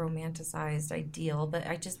it's a romanticized ideal, but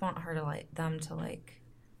I just want her to them to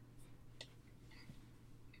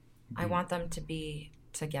I want them to be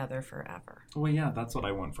together forever. Well, yeah, that's what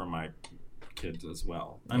I want for my kids as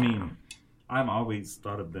well. I mean, I've always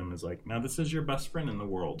thought of them as now this is your best friend in the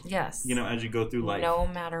world. Yes. As you go through life. No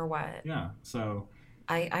matter what. Yeah, so...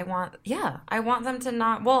 I want them to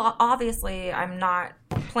not, well, obviously, I'm not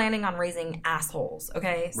planning on raising assholes,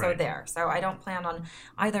 okay? So there. So I don't plan on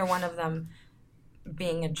either one of them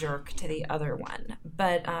being a jerk to the other one.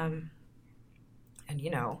 But, and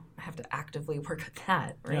I have to actively work at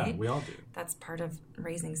that, right? Yeah, we all do. That's part of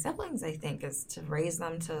raising siblings, I think, is to raise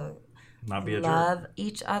them to not be a love jerk.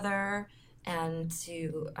 Each other and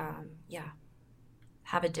to,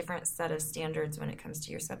 have a different set of standards when it comes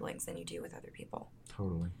to your siblings than you do with other people.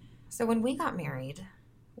 Totally. So when we got married,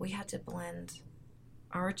 we had to blend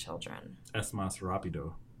our children. Es más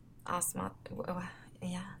rápido.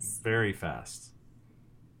 Yes. Very fast.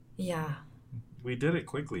 Yeah. We did it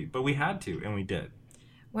quickly, but we had to, and we did.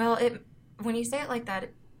 Well, when you say it like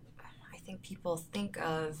that, I think people think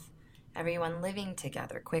of everyone living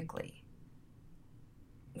together quickly,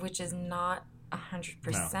 which is not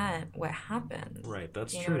 100% what happened. Right,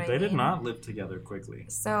 that's true. They did not live together quickly.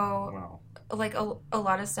 So, a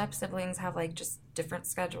lot of step siblings have just different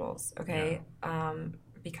schedules, okay? Yeah.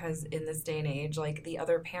 Because in this day and age, the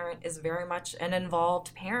other parent is very much an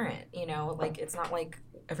involved parent, it's not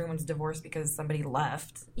everyone's divorced because somebody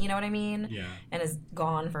left, you know what I mean? Yeah. And is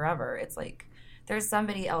gone forever. It's there's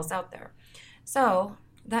somebody else out there. So,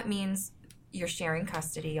 that means you're sharing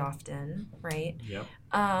custody often, right? Yep.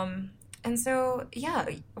 And so,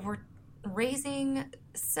 we're raising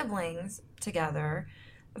siblings together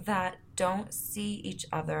that don't see each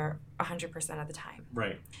other 100% of the time.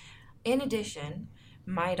 Right. In addition,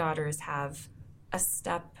 my daughters have a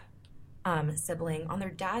step sibling on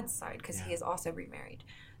their dad's side because he is also remarried.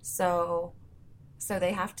 So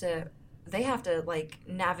they have to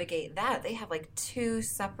navigate that. They have two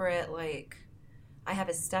separate I have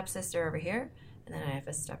a stepsister over here, and then I have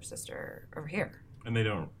a stepsister over here. And they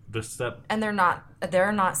don't. And they're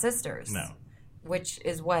not sisters. No. which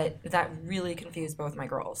is that really confused both my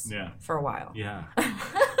girls for a while. Yeah.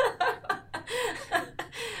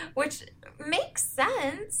 Which makes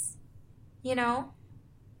sense, you know?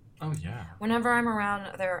 Oh, yeah. Whenever I'm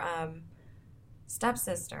around their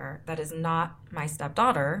stepsister, that is not my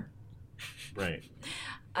stepdaughter. Right.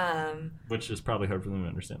 Which is probably hard for them to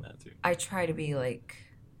understand that, too. I try to be, like,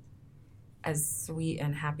 as sweet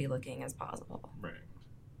and happy looking as possible. Right.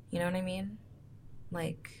 You know what I mean?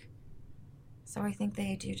 Like, so I think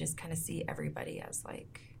they do just kind of see everybody as,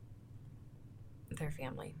 like, their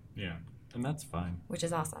family. Yeah. And that's fine. Which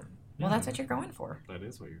is awesome. Yeah. Well, that's what you're going for. That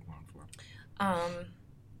is what you're going for.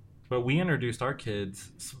 But we introduced our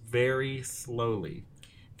kids very slowly.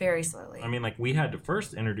 Very slowly. I mean, like, we had to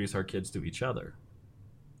first introduce our kids to each other.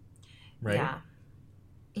 Right? Yeah.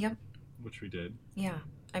 Yep. Which we did. Yeah.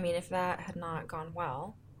 I mean, if that had not gone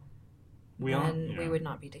well, we would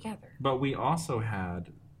not be together. But we also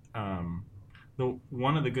had,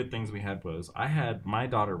 one of the good things we had was, my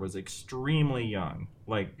daughter was extremely young.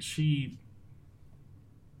 Like, she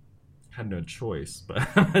had no choice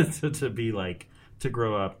but to be like, to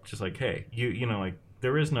grow up just like, hey, you know, like,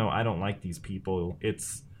 there is no, I don't like these people.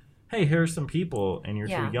 It's, hey, here's some people, and you're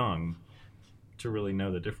too young to really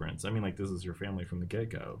know the difference. I mean, like, this is your family from the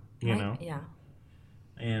get-go, you know? Yeah.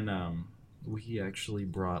 And we actually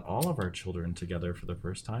brought all of our children together for the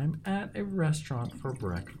first time at a restaurant for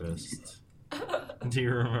breakfast. Do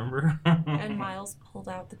you remember? And Miles pulled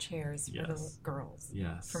out the chairs for the girls.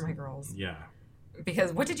 Yes. For my girls. Yeah.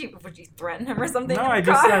 Because would you threaten him or something? No, I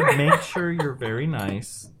just said, make sure you're very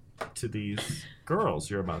nice to these girls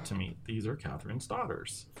you're about to meet. These are Catherine's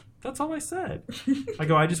daughters. That's all I said. I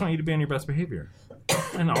go, I just want you to be on your best behavior.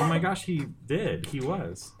 And oh my gosh, he did. He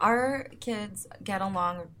was. Our kids get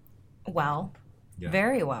along well. Yeah.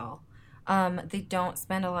 Very well. They don't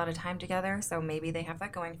spend a lot of time together, so maybe they have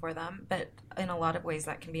that going for them. But in a lot of ways,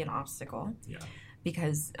 that can be an obstacle. Yeah.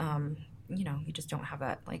 Because, you know, you just don't have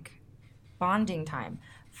that, like, bonding time.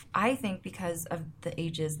 I think because of the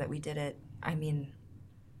ages that we did it, I mean,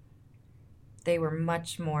 they were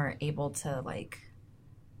much more able to, like,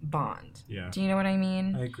 bond. Yeah. Do you know what I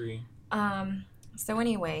mean? I agree. So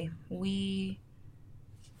anyway,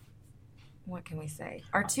 what can we say?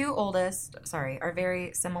 Our two oldest, are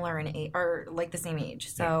very similar in age, are like the same age.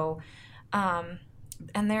 So, and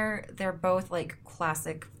they're both like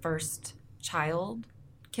classic first child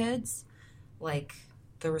kids, like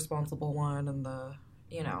the responsible one and the,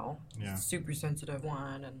 you know, super sensitive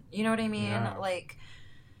one, and you know what I mean? Yeah. Like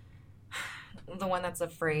the one that's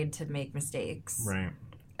afraid to make mistakes. Right.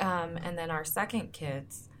 And then our second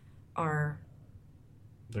kids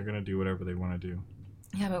they're going to do whatever they want to do.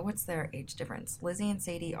 Yeah, but what's their age difference? Lizzie and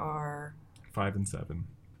Sadie are 5 and 7.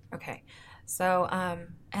 Okay. So,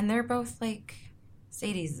 and they're both like,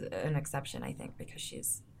 Sadie's an exception, I think, because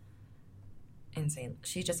she's insane.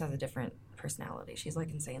 She just has a different personality. She's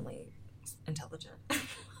like insanely intelligent,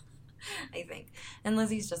 I think. And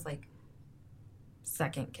Lizzie's just like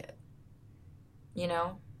second kid, you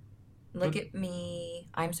know? Look at me.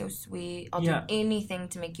 I'm so sweet. I'll do anything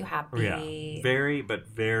to make you happy. Yeah.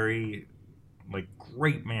 Very, like,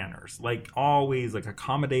 great manners. Like, always, like,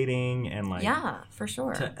 accommodating and, like... Yeah, for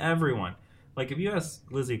sure. To everyone. Like, if you ask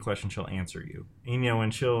Lizzie a question, she'll answer you. You know,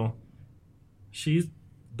 and she's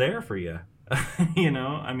there for you. You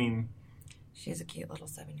know? I mean... She's a cute little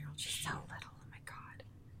 7-year-old. She's so little. Oh, my God.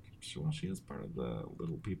 Well, she is part of the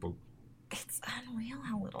little people... It's unreal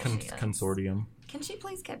how little she is. Consortium. Can she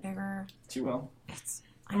please get bigger? She will.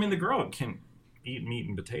 I mean, the girl can eat meat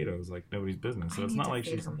and potatoes like nobody's business. So it's not like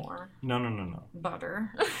she's... more. No.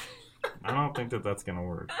 Butter. I don't think that's going to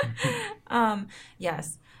work.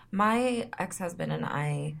 Yes. My ex-husband and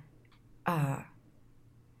I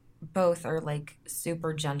both are, like,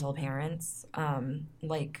 super gentle parents.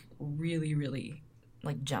 Like, really, really...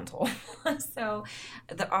 like gentle. So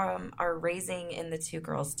our raising in the two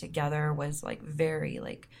girls together was like very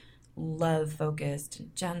like love focused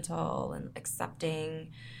and gentle and accepting,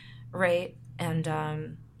 right?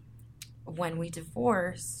 And when we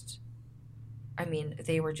divorced, I mean,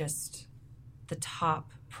 they were just the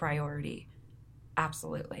top priority.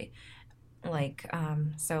 Absolutely. Like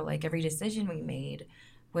so like every decision we made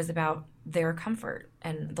was about their comfort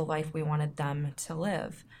and the life we wanted them to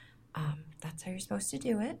live. That's how you're supposed to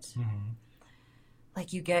do it. Mm-hmm.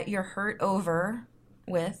 Like, you get your hurt over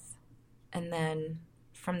with, and then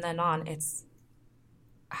from then on, it's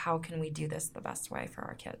how can we do this the best way for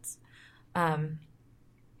our kids?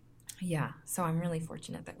 Yeah, so I'm really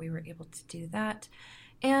fortunate that we were able to do that.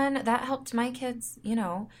 And that helped my kids, you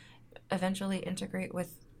know, eventually integrate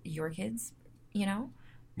with your kids, you know,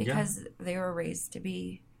 because they were raised to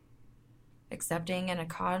be accepting and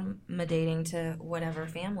accommodating to whatever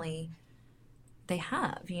family they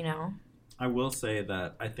have, you know? I will say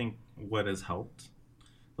that I think what has helped,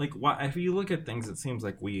 like, if you look at things, it seems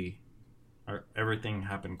like everything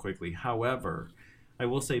happened quickly. However, I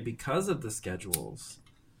will say because of the schedules,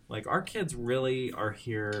 like, our kids really are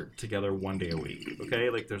here together one day a week, okay?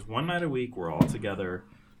 Like, there's one night a week we're all together.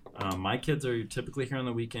 My kids are typically here on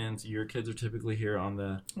the weekends. Your kids are typically here on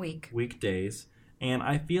the weekdays. And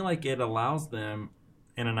I feel like it allows them,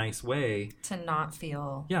 in a nice way, to not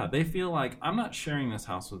feel... Yeah, they feel like, I'm not sharing this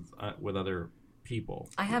house with other people.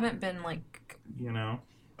 I haven't been, like... You know?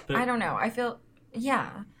 I don't know. I feel...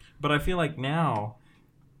 Yeah. But I feel like now...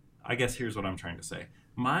 I guess here's what I'm trying to say.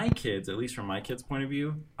 My kids, at least from my kids' point of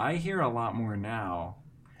view, I hear a lot more now.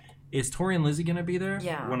 Is Tori and Lizzie going to be there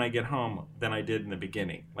when I get home than I did in the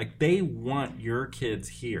beginning? Like, they want your kids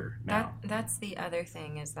here now. That's the other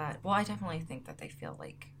thing is that, well, I definitely think that they feel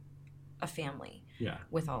like a family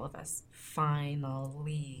with all of us.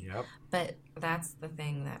 Finally. Yep. But that's the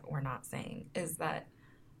thing that we're not saying is that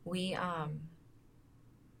we,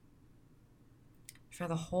 for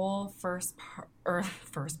the whole first part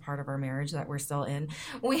of our marriage that we're still in,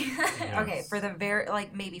 okay, for the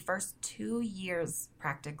maybe first 2 years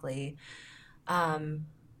practically,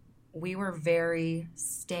 we were very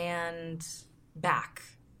stand back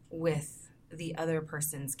with the other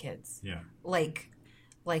person's kids. Yeah. Like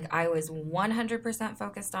I was 100%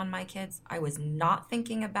 focused on my kids. I was not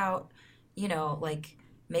thinking about, like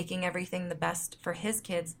making everything the best for his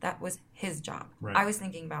kids. That was his job. Right. I was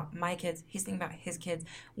thinking about my kids. He's thinking about his kids.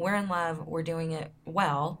 We're in love. We're doing it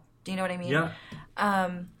well. Do you know what I mean? Yeah.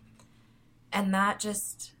 And that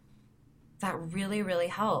really, really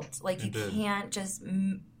helped. Like, you can't just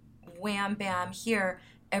wham, bam, here.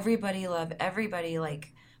 Everybody love everybody.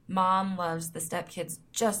 Like, mom loves the stepkids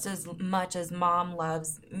just as much as mom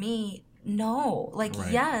loves me. No. Like,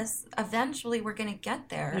 yes, eventually we're going to get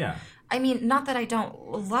there. Yeah. I mean, not that I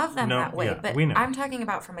don't love them that way, but we know. I'm talking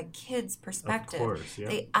about from a kid's perspective. Of course, yeah.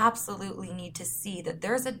 They absolutely need to see that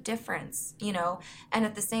there's a difference, and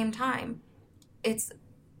at the same time, it's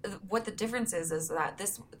what the difference is that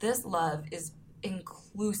this love is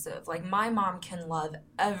inclusive. Like, my mom can love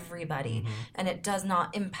everybody, and it does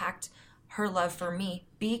not impact her love for me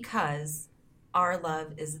because our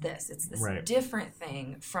love is this. It's this different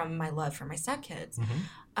thing from my love for my stepkids.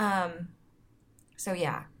 So,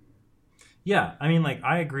 yeah. Yeah, I mean, like,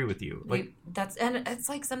 I agree with you. Like, and it's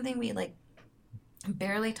like something we like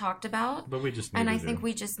barely talked about, but we just I think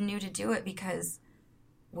we just knew to do it because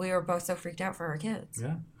we were both so freaked out for our kids.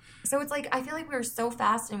 Yeah. So it's like I feel like we were so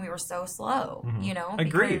fast and we were so slow.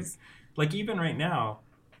 Agreed. Like, even right now,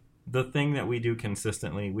 the thing that we do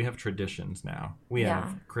consistently, we have traditions now. We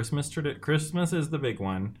have Christmas. Christmas is the big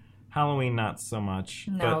one. Halloween, not so much.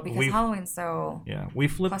 No, because Halloween's so... Yeah, we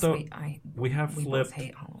flipped... We both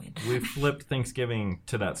hate Halloween. We flipped Thanksgiving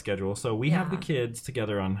to that schedule. So we have the kids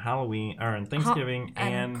together on Halloween, or on Thanksgiving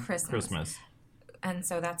and Christmas. And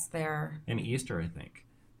so that's their... And Easter, I think.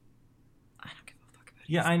 I don't give a fuck about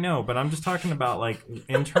Easter. Yeah, I know, but I'm just talking about, like,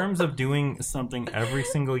 in terms of doing something every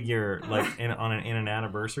single year, like, in an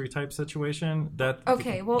anniversary type situation, that...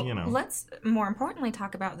 Okay, well, let's more importantly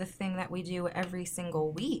talk about the thing that we do every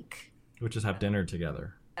single week. Which is have dinner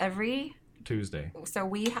together. Every... Tuesday. So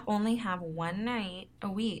we only have one night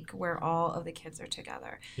a week where all of the kids are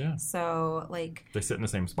together. Yeah. So, like... They sit in the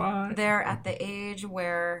same spot. They're at the age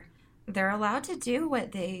where they're allowed to do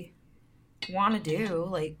what they want to do,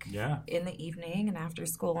 like, in the evening and after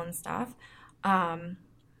school and stuff. But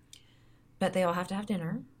they all have to have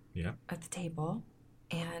dinner at the table.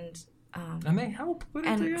 And they help put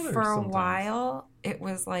it together And for sometimes. a while, it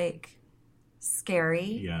was, like,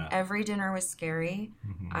 scary. Yeah. Every dinner was scary.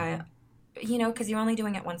 Because you're only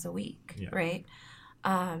doing it once a week, right?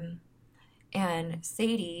 And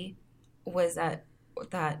Sadie was at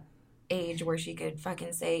that age where she could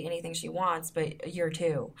fucking say anything she wants, but year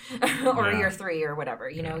 2 or year 3 or whatever.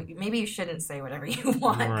 Maybe you shouldn't say whatever you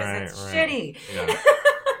want because it's shitty,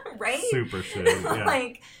 right? Super shitty. Yeah.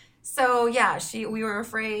 Like, so we were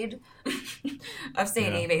afraid of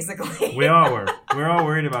Sadie, basically. We all were. We were all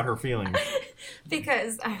worried about her feelings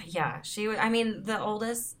because she was. I mean,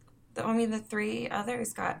 the 3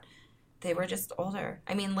 others they were just older.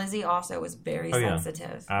 I mean, Lizzie also was very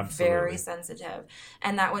sensitive. Absolutely. Very sensitive.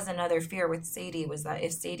 And that was another fear with Sadie, was that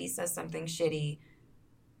if Sadie says something shitty,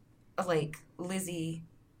 like, Lizzie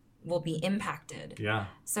will be impacted. Yeah.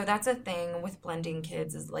 So that's a thing with blending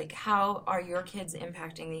kids is, like, how are your kids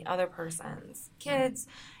impacting the other person's kids?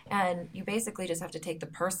 And you basically just have to take the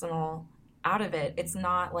personal out of it. It's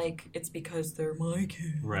not like it's because they're my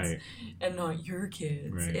kids, right, and not your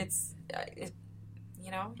kids. Right. It's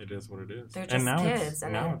you know, it is what it is. They're just kids,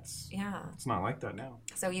 it's not like that now.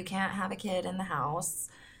 So you can't have a kid in the house,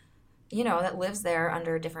 you know, that lives there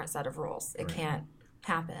under a different set of rules. It can't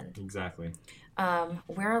happen. Exactly.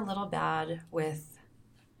 We're a little bad with.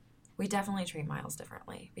 We definitely treat Miles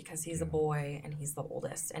differently because he's a boy and he's the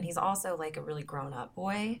oldest, and he's also like a really grown-up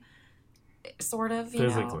boy, sort of.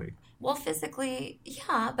 Physically. Well, physically,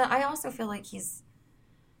 yeah, but I also feel like he's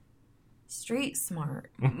street smart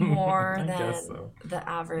more than the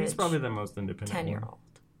average. He's probably the most independent 10-year-old.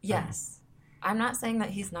 Yes. I'm not saying that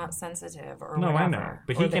he's not sensitive or whatever. I know,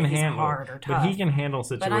 but he can handle hard or tough. But he can handle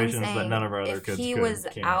situations that none of our other kids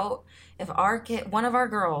if our kid, one of our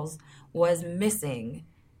girls was missing.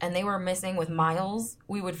 And they were missing with Miles,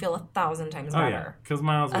 we would feel 1,000 times better. Oh, yeah, because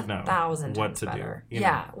Miles would know 1,000 what times to better. do.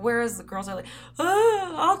 Yeah, whereas the girls are like,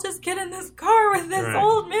 I'll just get in this car with this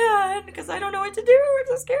old man because I don't know what to do. I'm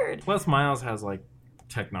so scared. Plus, Miles has, like,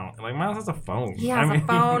 technology. Like, Miles has a phone. He has a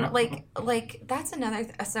phone. Like that's another...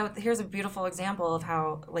 So here's a beautiful example of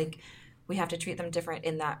how, like, we have to treat them different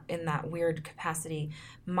in that weird capacity.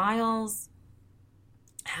 Miles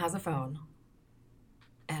has a phone.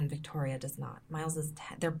 And Victoria does not. Miles is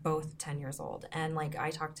 10. They're both 10 years old. And, like,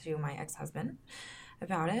 I talked to my ex-husband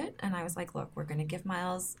about it. And I was like, look, we're going to give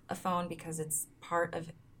Miles a phone because it's part of...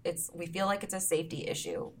 We feel like it's a safety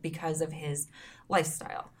issue because of his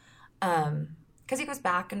lifestyle. Because he goes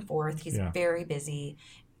back and forth. He's very busy.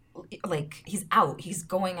 Like, he's out. He's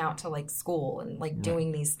going out to, like, school and, like,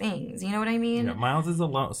 doing these things. You know what I mean? Yeah, Miles is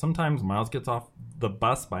alone. Sometimes Miles gets off the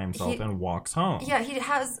bus by himself and walks home. Yeah,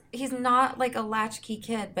 he's not, like, a latchkey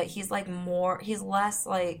kid, but he's, like, he's less,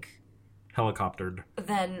 like... helicoptered.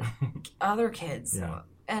 Than other kids. Yeah.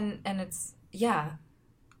 And it's,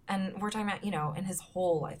 And we're talking about, you know, in his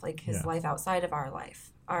whole life, like, his life outside of our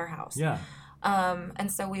life, our house. Yeah.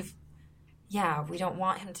 And so we don't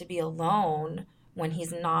want him to be alone when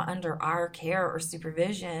he's not under our care or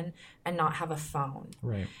supervision and not have a phone.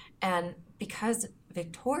 Right. And because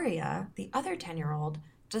Victoria, the other 10-year-old,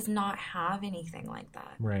 does not have anything like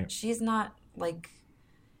that. Right. She's not, like,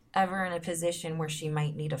 ever in a position where she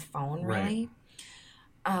might need a phone, really.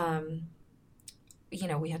 Right. You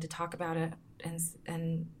know, we had to talk about it,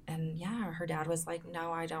 and her dad was like,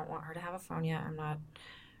 no, I don't want her to have a phone yet. I'm not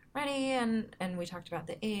ready, and we talked about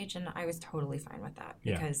the age, and I was totally fine with that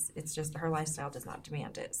because it's just her lifestyle does not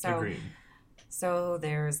demand it. So, agreed. So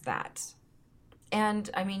there's that. And,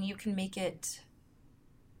 I mean, you can make it...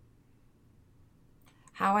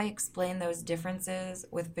 How I explain those differences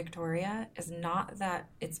with Victoria is not that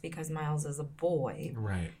it's because Miles is a boy.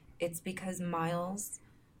 Right. It's because Miles,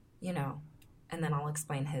 you know, and then I'll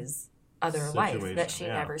explain his other life that she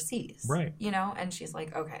never sees. Right. You know, and she's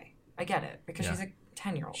like, okay, I get it, because she's a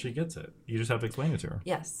 10-year-old. She gets it. You just have to explain it to her.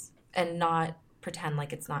 Yes. And not pretend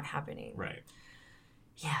like it's not happening. Right.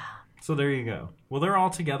 Yeah. So there you go. Well, they're all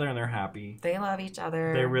together and they're happy. They love each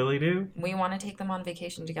other. They really do. We want to take them on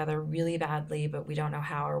vacation together really badly, but we don't know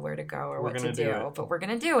how or where to go or what to do. But we're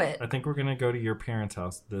going to do it. I think we're going to go to your parents'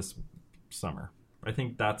 house this summer. I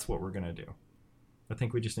think that's what we're going to do. I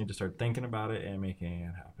think we just need to start thinking about it and making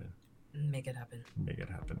it happen. Make it happen. Make it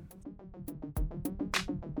happen.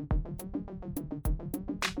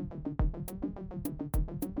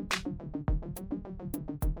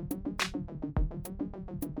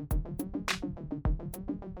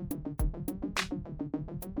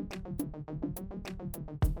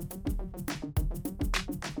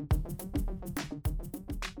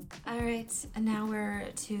 All right, and now we're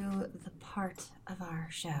to the part of our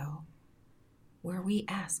show where we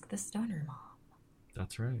ask the Stoner Mom.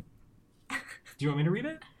 That's right. Do you want me to read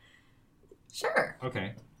it? Sure.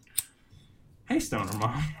 Okay. Hey, Stoner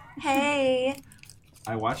Mom. Hey.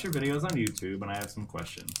 I watch your videos on YouTube and I have some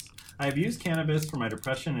questions. I have used cannabis for my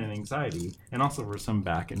depression and anxiety and also for some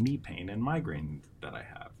back and knee pain and migraine that I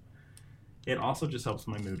have. It also just helps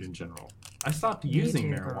my mood in general. I stopped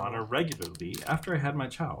using marijuana regularly after I had my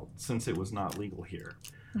child, since it was not legal here.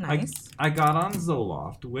 Nice. I got on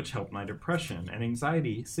Zoloft, which helped my depression and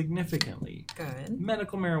anxiety significantly. Good.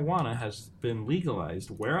 Medical marijuana has been legalized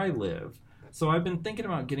where I live, so I've been thinking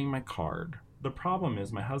about getting my card. The problem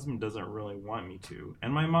is my husband doesn't really want me to,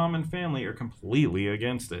 and my mom and family are completely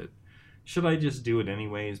against it. Should I just do it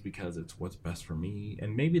anyways because it's what's best for me,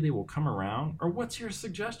 and maybe they will come around? Or what's your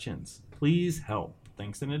suggestions? Please help.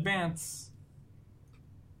 Thanks in advance.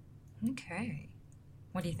 Okay.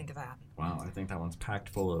 What do you think of that? Wow, I think that one's packed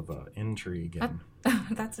full of intrigue.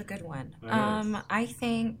 That's a good one. I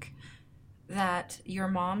think that your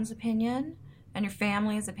mom's opinion and your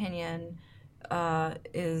family's opinion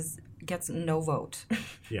is gets no vote.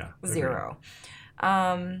 Yeah. Zero.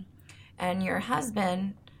 And your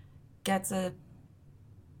husband gets a,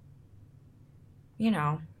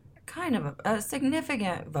 kind of a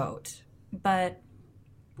significant vote. But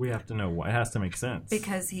we have to know why. It has to make sense.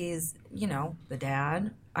 Because he's, the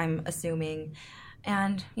dad, I'm assuming,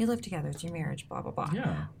 and you live together, it's your marriage, blah, blah, blah.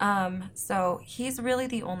 Yeah. So he's really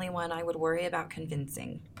the only one I would worry about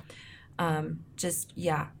convincing. Why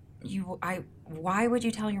would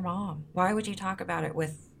you tell your mom? Why would you talk about it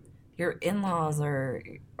with your in-laws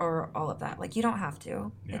or all of that? Like, you don't have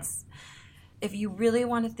to. Yeah. If you really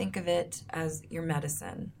want to think of it as your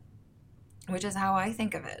medicine, which is how I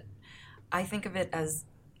think of it. I think of it as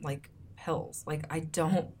like pills. Like, I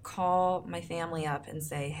don't call my family up and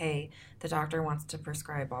say, hey, the doctor wants to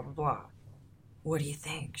prescribe blah, blah, blah. What do you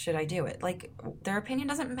think? Should I do it? Like, their opinion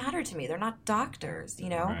doesn't matter to me. They're not doctors,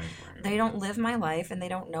 Right. They don't live my life, and they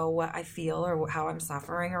don't know what I feel or how I'm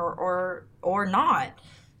suffering or not.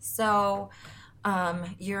 So,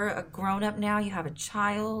 you're a grown-up now. You have a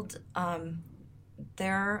child.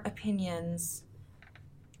 Their opinions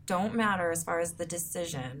don't matter as far as the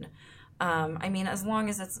decision. As long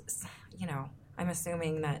as it's, I'm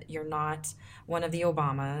assuming that you're not one of the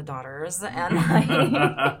Obama daughters, and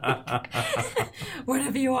what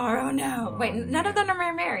if you are? Oh no! Wait, none of them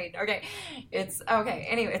are married. Okay, it's okay.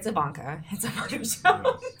 Anyway, it's Ivanka. It's Ivanka's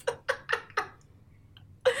show.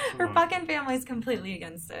 Her fucking family's completely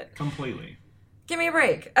against it. Completely. Give me a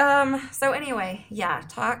break. So anyway, yeah,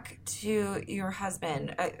 talk to your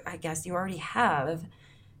husband. I guess you already have,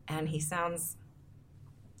 and he sounds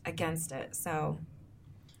against it. So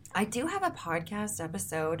I do have a podcast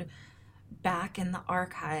episode back in the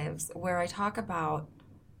archives where I talk about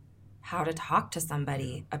how to talk to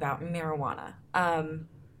somebody about marijuana.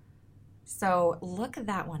 So look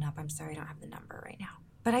that one up. I'm sorry I don't have the number right now,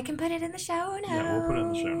 but I can put it in the show notes. Yeah, we'll put it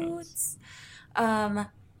in the show notes.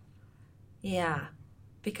 Yeah,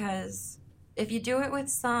 because if you do it with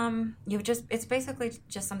some, it's basically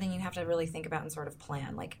just something you have to really think about and sort of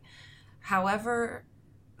plan. Like, however,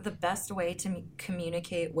 the best way to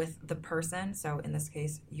communicate with the person, so in this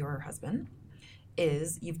case, your husband,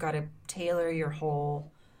 is you've got to tailor your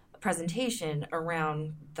whole presentation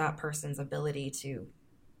around that person's ability to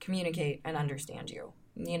communicate and understand you.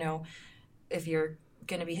 If you're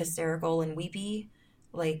going to be hysterical and weepy,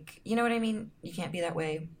 like, you know what I mean? You can't be that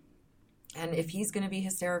way. And if he's going to be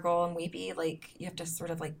hysterical and weepy, like, you have to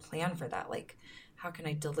sort of, like, plan for that. Like, how can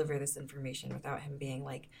I deliver this information without him being,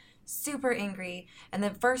 like, super angry? And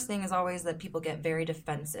the first thing is always that people get very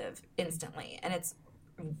defensive instantly. And it's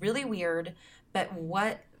really weird, but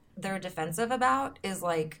what they're defensive about is,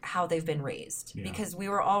 like, how they've been raised. Yeah. Because we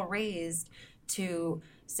were all raised to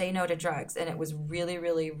say no to drugs. And it was really,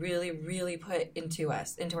 really, really, really put into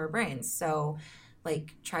us, into our brains. So,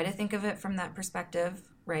 like, try to think of it from that perspective.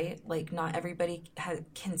 Right? Like, not everybody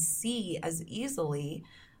can see as easily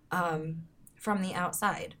from the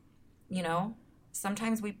outside.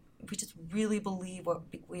 Sometimes we just really believe what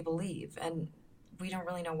we believe, and we don't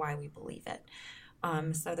really know why we believe it.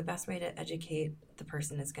 So the best way to educate the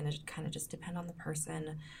person is going to kind of just depend on the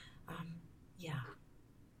person. Yeah.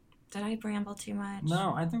 Did I ramble too much?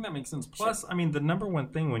 No, I think that makes sense. Plus, the number one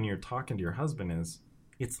thing when you're talking to your husband is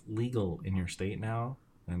it's legal in your state now.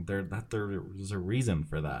 And there's a reason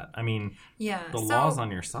for that. The law's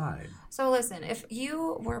on your side. So listen, if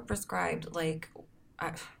you were prescribed, like,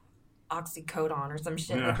 oxycodone or some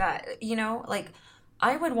shit like that,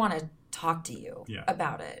 I would want to talk to you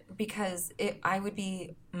about it. Because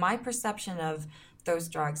my perception of those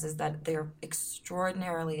drugs is that they're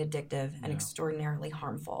extraordinarily addictive and extraordinarily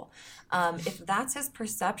harmful. If that's his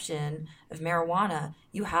perception of marijuana,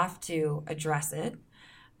 you have to address it.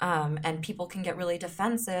 And people can get really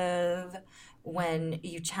defensive when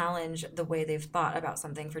you challenge the way they've thought about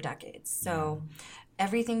something for decades. So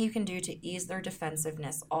everything you can do to ease their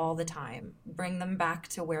defensiveness all the time, bring them back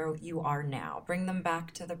to where you are now, bring them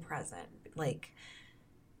back to the present. Like,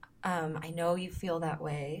 I know you feel that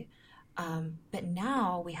way, but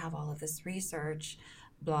now we have all of this research,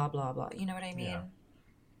 blah, blah, blah. You know what I mean?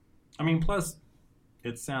 Yeah. Plus,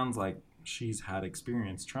 it sounds like she's had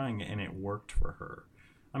experience trying it and it worked for her.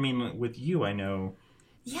 With you, I know.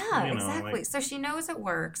 Yeah, exactly. Like, so she knows it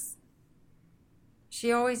works.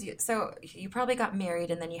 So you probably got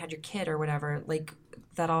married and then you had your kid or whatever. Like,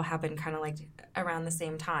 that all happened kind of like around the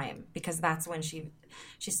same time, because that's when she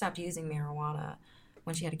stopped using marijuana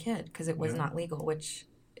when she had a kid, because it was not legal, which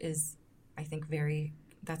is, I think,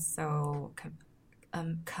 that's so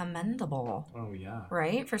commendable. Oh, yeah.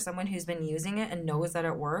 Right? For someone who's been using it and knows that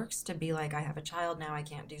it works, to be like, I have a child now, I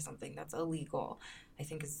can't do something that's illegal, I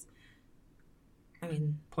think is I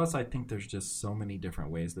mean... Plus, I think there's just so many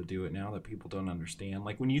different ways to do it now that people don't understand.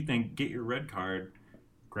 Like, when you think, get your red card,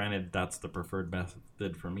 granted, that's the preferred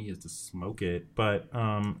method for me is to smoke it. But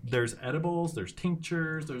there's edibles, there's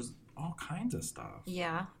tinctures, there's all kinds of stuff.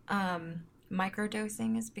 Yeah.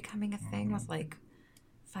 Microdosing is becoming a thing with, like,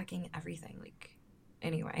 fucking everything. Like,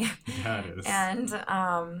 anyway. Yeah, it is. And,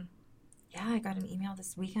 yeah, I got an email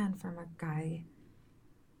this weekend from a guy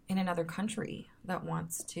in another country that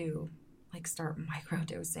wants to, like, start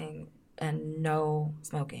microdosing and no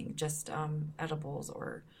smoking, just edibles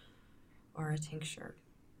or a tincture.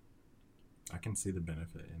 I can see the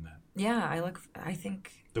benefit in that. Yeah, I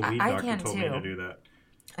think the weed doctor told me to do that.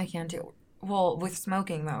 I can too. Well, with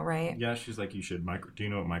smoking though, right? Yeah, she's like, you should do you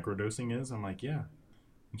know what microdosing is? I'm like, yeah.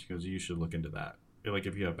 And she goes, you should look into that. Like,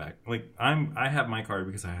 if you have back, like, I have my card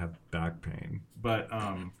because I have back pain. But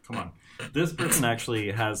come on, this person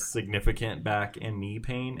actually has significant back and knee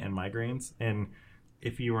pain and migraines. And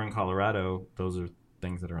if you were in Colorado, those are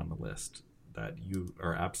things that are on the list that you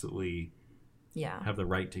are absolutely have the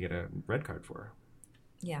right to get a red card for.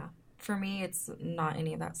 Yeah, for me, it's not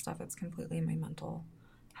any of that stuff. It's completely my mental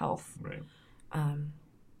health. Right.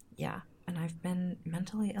 Yeah. And I've been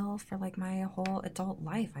mentally ill for, like, my whole adult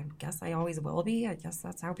life. I guess I always will be. I guess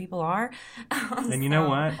that's how people are. And you know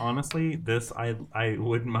what? Honestly, this, I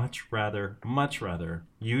would much rather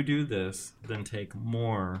you do this than take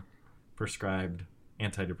more prescribed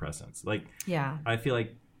antidepressants. Like, yeah. I feel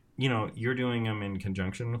like, you know, you're doing them in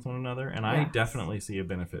conjunction with one another. And I definitely see a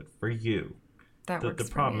benefit for you. The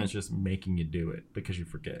problem is just making you do it because you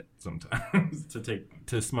forget sometimes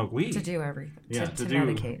to smoke weed. To do everything. Yeah, to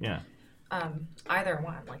medicate. Yeah. Either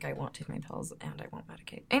one. Like, I won't take my pills and I won't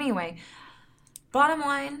medicate. Anyway, bottom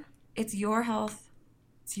line, it's your health.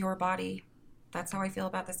 It's your body. That's how I feel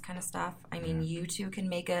about this kind of stuff. I mean, you two can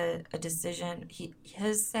make a decision.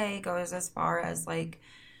 His say goes as far as, like,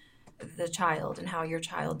 the child and how your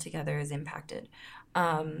child together is impacted.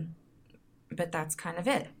 But that's kind of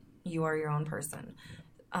it. You are your own person.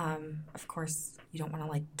 Of course, you don't want to,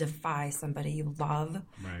 like, defy somebody you love.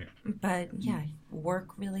 Right. But, yeah, work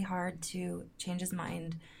really hard to change his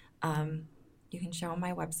mind. You can show him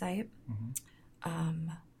my website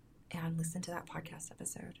and listen to that podcast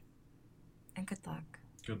episode. And good luck.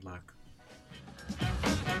 Good luck.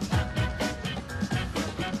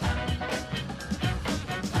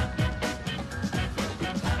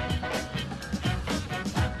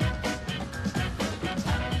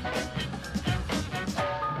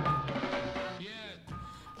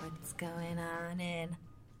 Going on in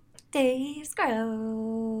Dave's Grow.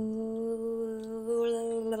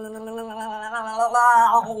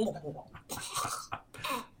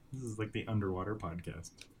 This is like the underwater podcast.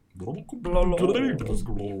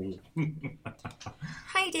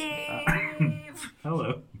 Hi, Dave.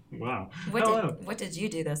 Hello. Wow. What did you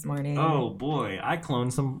do this morning? Oh, boy. I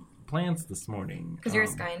cloned some plants this morning. Because you're a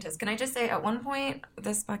scientist. Can I just say, at one point,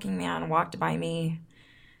 this fucking man walked by me.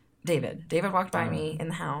 David walked by me in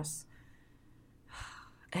the house.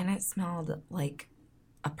 And it smelled like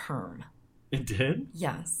a perm. It did?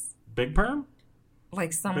 Yes. Big perm?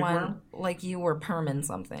 Like someone, like you were perming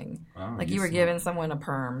something. Oh, like you were giving someone a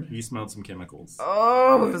perm. You smelled some chemicals.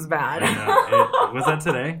 Oh, it was bad. Was that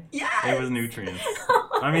today? Yes. It was nutrients.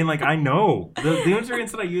 I mean, like, I know. The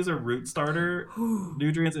nutrients that I use are root starter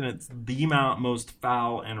nutrients, and it's the most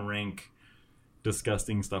foul and rank,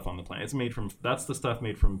 disgusting stuff on the planet. It's made from, that's the stuff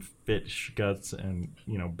made from fish guts and,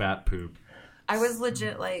 you know, bat poop. I was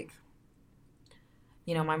legit like,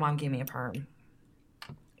 you know, my mom gave me a perm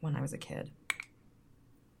when I was a kid.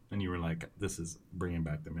 And you were like, this is bringing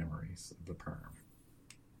back the memories of the perm.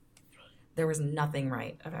 There was nothing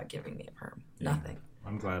right about giving me a perm. Yeah. Nothing.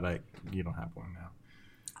 I'm glad you don't have one now.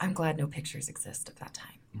 I'm glad no pictures exist of that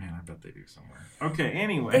time. Man, I bet they do somewhere. Okay,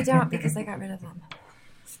 anyway. They don't, because I got rid of them.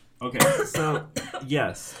 Okay, so,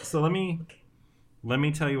 yes. So let me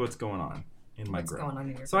tell you what's going on. What's going on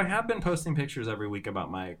in your So I have been posting pictures every week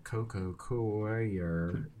about my Coco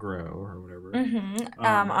Coir grow or whatever. Mm-hmm.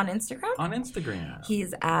 On Instagram? On Instagram.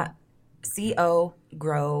 He's at CO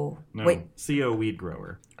Grow. No, Wait. CO Weed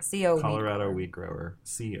Grower. CO Colorado Weed Grower.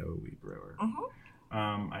 CO Weed Grower. Uh-huh.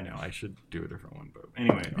 I know. I should do a different one, but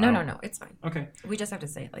anyway. No. It's fine. Okay. We just have to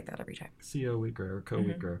say it like that every time. CO Weed Grower.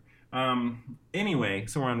 Weed Grower. Anyway,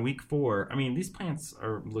 so we're on week 4. I mean, these plants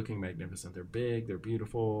are looking magnificent. They're big. They're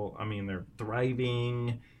beautiful. I mean, they're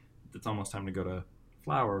thriving. It's almost time to go to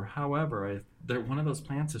flower. However, one of those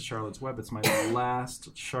plants is Charlotte's Web. It's my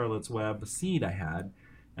last Charlotte's Web seed I had,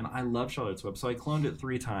 and I love Charlotte's Web. So I cloned it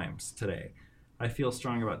 3 times today. I feel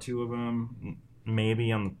strong about 2 of them.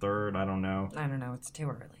 maybe on the 3rd. I don't know. It's too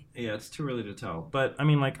early. Yeah, it's too early to tell. But I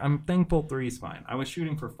mean, like, I'm thankful 3 is fine. I was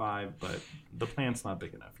shooting for 5, but the plant's not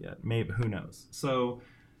big enough yet. Maybe, who knows? So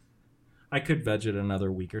I could veg it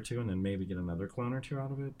another week or 2 and then maybe get another clone or 2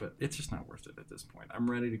 out of it, but it's just not worth it at this point.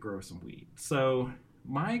 I'm ready to grow some weed. So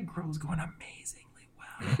my grow's going amazingly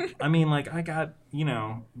well. I mean, like, I got,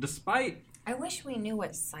 despite... I wish we knew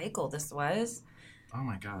what cycle this was. Oh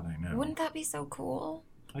my God, I know. Wouldn't that be so cool?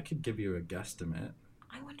 I could give you a guesstimate.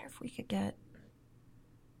 I wonder if we could get...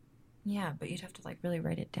 Yeah, but you'd have to, like, really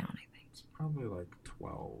write it down, I think. It's probably, like,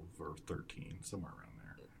 12 or 13, somewhere around there.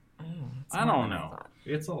 Oh, I don't know.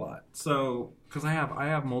 It's a lot. So, because I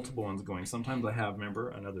have multiple ones going. Sometimes I have, remember,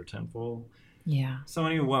 another 10-fold. Yeah. So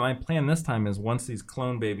anyway, what my plan this time is once these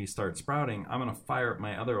clone babies start sprouting, I'm going to fire up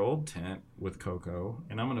my other old tent with cocoa,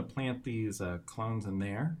 and I'm going to plant these clones in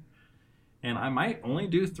there. And I might only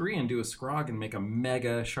do 3 and do a scrog and make a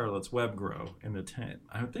mega Charlotte's Web grow in the tent.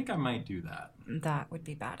 I think I might do that. That would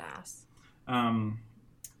be badass.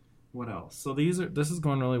 What else? So this is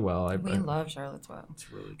going really well. We love Charlotte's Web.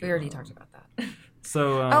 It's really good. We already talked about that.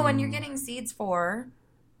 So. And you're getting seeds for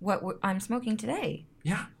what I'm smoking today.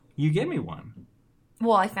 Yeah, you gave me one.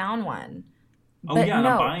 Well, I found one. Oh, yeah, and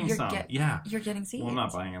I'm buying some. You're getting seeds. Well, I'm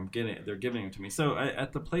not buying them. They're giving them to me. So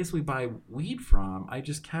at the place we buy weed from, I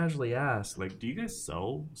just casually asked, like, do you guys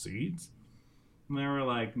sell seeds? And they were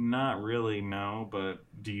like, not really, no, but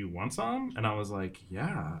do you want some? And I was like,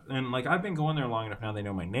 yeah. And, like, I've been going there long enough now. They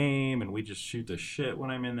know my name, and we just shoot the shit when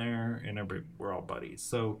I'm in there, and we're all buddies.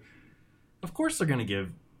 So, of course they're going to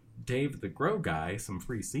give Dave the grow guy some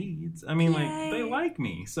free seeds. I mean, like, they like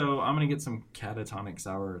me. So I'm going to get some catatonic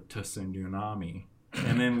sour Tsunami,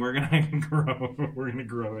 and then we're going to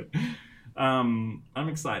grow it. I'm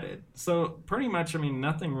excited. So pretty much, I mean,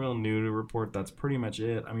 nothing real new to report. That's pretty much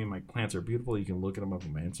it. I mean, my plants are beautiful. You can look at them up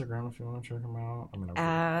on my Instagram if you want to check them out. I mean,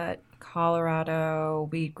 at Colorado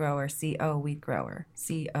Weed Grower, CO Weed Grower,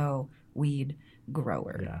 CO Weed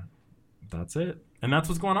Grower. Yeah, that's it. And that's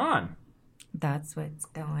what's going on. That's what's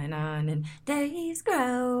going on in Dave's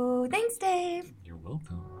Grow. Thanks, Dave. You're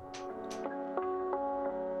welcome.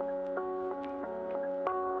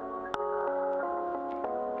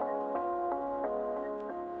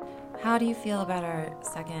 How do you feel about our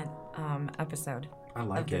second episode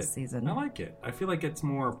of this season? I like it. I feel like it's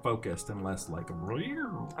more focused and less like...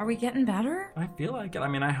 Are we getting better? I feel like it. I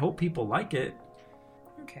mean, I hope people like it.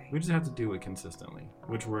 Okay. We just have to do it consistently,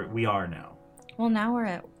 which we are now. Well, now we're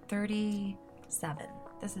at 37.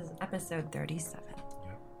 This is episode 37.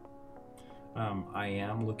 Yep. I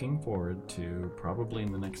am looking forward to probably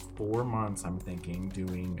in the next 4 months, I'm thinking,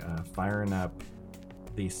 doing firing up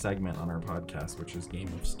the segment on our podcast, which is Game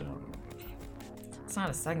of Stone. It's not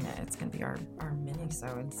a segment. It's going to be our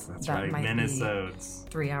mini-sodes. That's right, mini-sodes.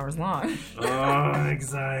 3 hours long. Oh, I'm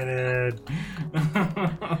excited.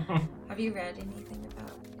 Have you read anything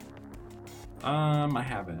about? I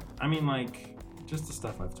haven't. I mean, like, just the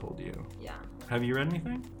stuff I've told you. Yeah. Have you read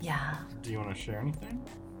anything? Yeah. Do you want to share anything?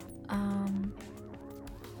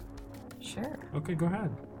 Sure. Okay, go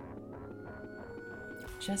ahead.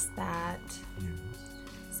 Just that Yes.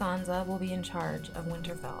 Sansa will be in charge of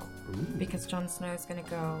Winterfell. Ooh. Because Jon Snow is going to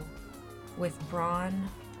go with Bronn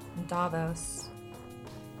and Davos.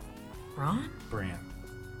 Bronn? Bran.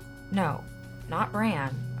 No, not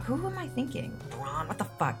Bran. Who am I thinking? Bronn. What the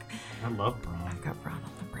fuck? I love Bran. I've got Bronn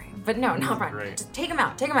on the brain. But no, not Bronn. Great. Just take him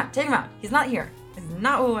out. Take him out. Take him out. He's not here. It's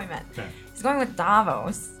not who I meant. Okay. He's going with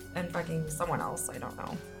Davos and fucking someone else. I don't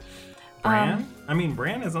know. Bran? I mean,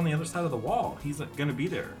 Bran is on the other side of the wall. He's going to be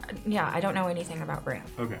there. Yeah, I don't know anything about Bran.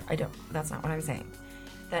 Okay. I don't. That's not what I'm saying.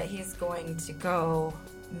 That he's going to go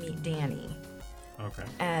meet Dany. Okay.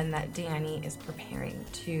 And that Dany is preparing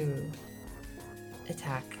to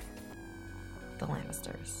attack the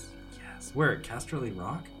Lannisters. Yes. Where? At Casterly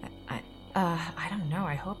Rock? I don't know.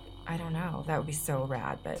 I don't know. That would be so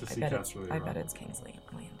rad, but I bet it's King's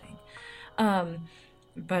Landing.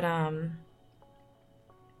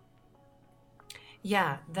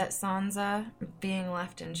 Yeah, that Sansa being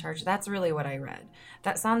left in charge. That's really what I read.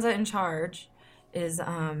 That Sansa in charge is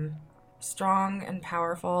strong and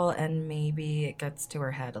powerful, and maybe it gets to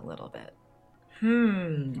her head a little bit. Oh,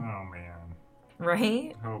 man.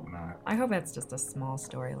 Right? Hope not. I hope it's just a small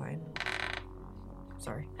storyline.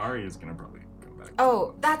 Sorry. Arya's going to probably come back.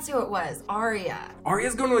 Oh, that's who it was. Arya.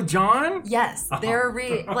 Arya's going with Jon? Yes. They're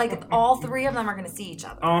like, all 3 of them are going to see each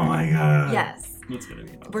other. Oh, my God. Yes. It's going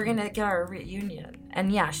to be awesome. We're going to get our reunion.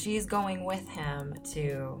 And yeah, she's going with him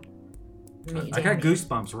to meet Dany. I got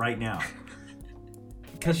goosebumps right now.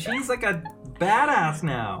 because she's like a badass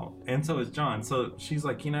now, and so is John. So she's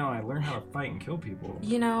like, I learned how to fight and kill people.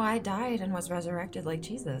 I died and was resurrected like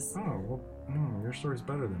Jesus. Oh, well, no, your story's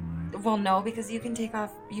better than mine. Well, no, because you can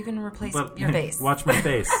replace your face. Watch my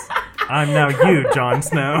face. I'm now you, Jon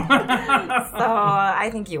Snow. So I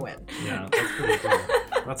think you win. Yeah, that's pretty cool.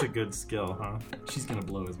 That's a good skill, huh? She's gonna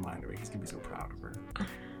blow his mind away. He's gonna be so proud of her.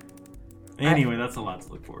 Anyway, that's a lot to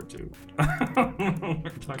look forward to.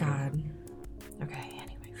 God. Okay,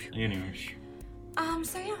 anyway.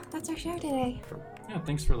 So yeah, that's our show today. Yeah,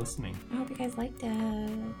 thanks for listening. I hope you guys liked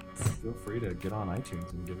it. Feel free to get on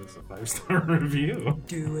iTunes and give us a 5-star review.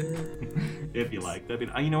 Do it. If you like.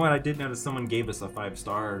 You know what? I did notice someone gave us a 5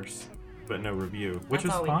 stars, but no review, which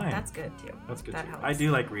was fine. That's good too. That's good. That too. helps. I do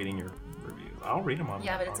like reading your reviews. I'll read them on.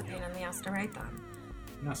 Yeah, but it's a pain in the ass to write them.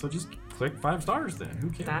 Yeah, so just click 5 stars then. Who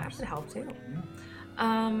cares? That would help too.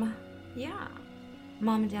 Yeah. Yeah.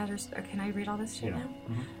 Mom and Dad are... Can I read all this shit now?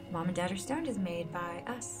 Mm-hmm. Mom and Dad Are Stoned is made by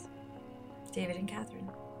us, David and Catherine.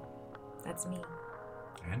 That's me.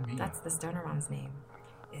 And me. That's the Stoner Mom's name,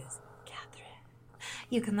 is Catherine.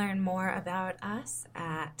 You can learn more about us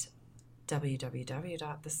at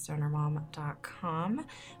www.thestonermom.com.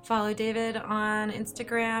 Follow David on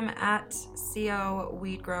Instagram at CO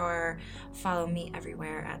Weed Grower. Follow me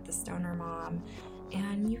everywhere at The Stoner Mom.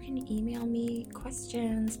 And you can email me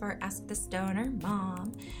questions for Ask the Stoner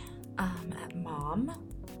Mom at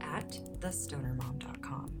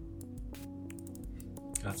mom@thestonermom.com.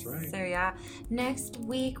 That's right. So yeah, next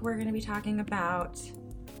week we're going to be talking about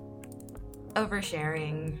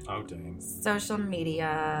oversharing. Oh, dang. Social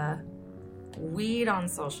media, weed on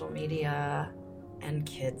social media, and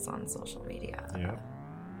kids on social media. Yeah.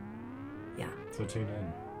 Yeah. So tune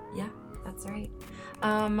in. Yeah, that's right.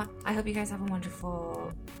 I hope you guys have a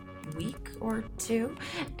wonderful week or two.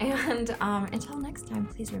 And until next time,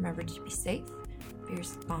 please remember to be safe, be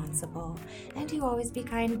responsible, and to always be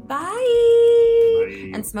kind. Bye. Bye.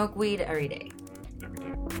 And smoke weed every day.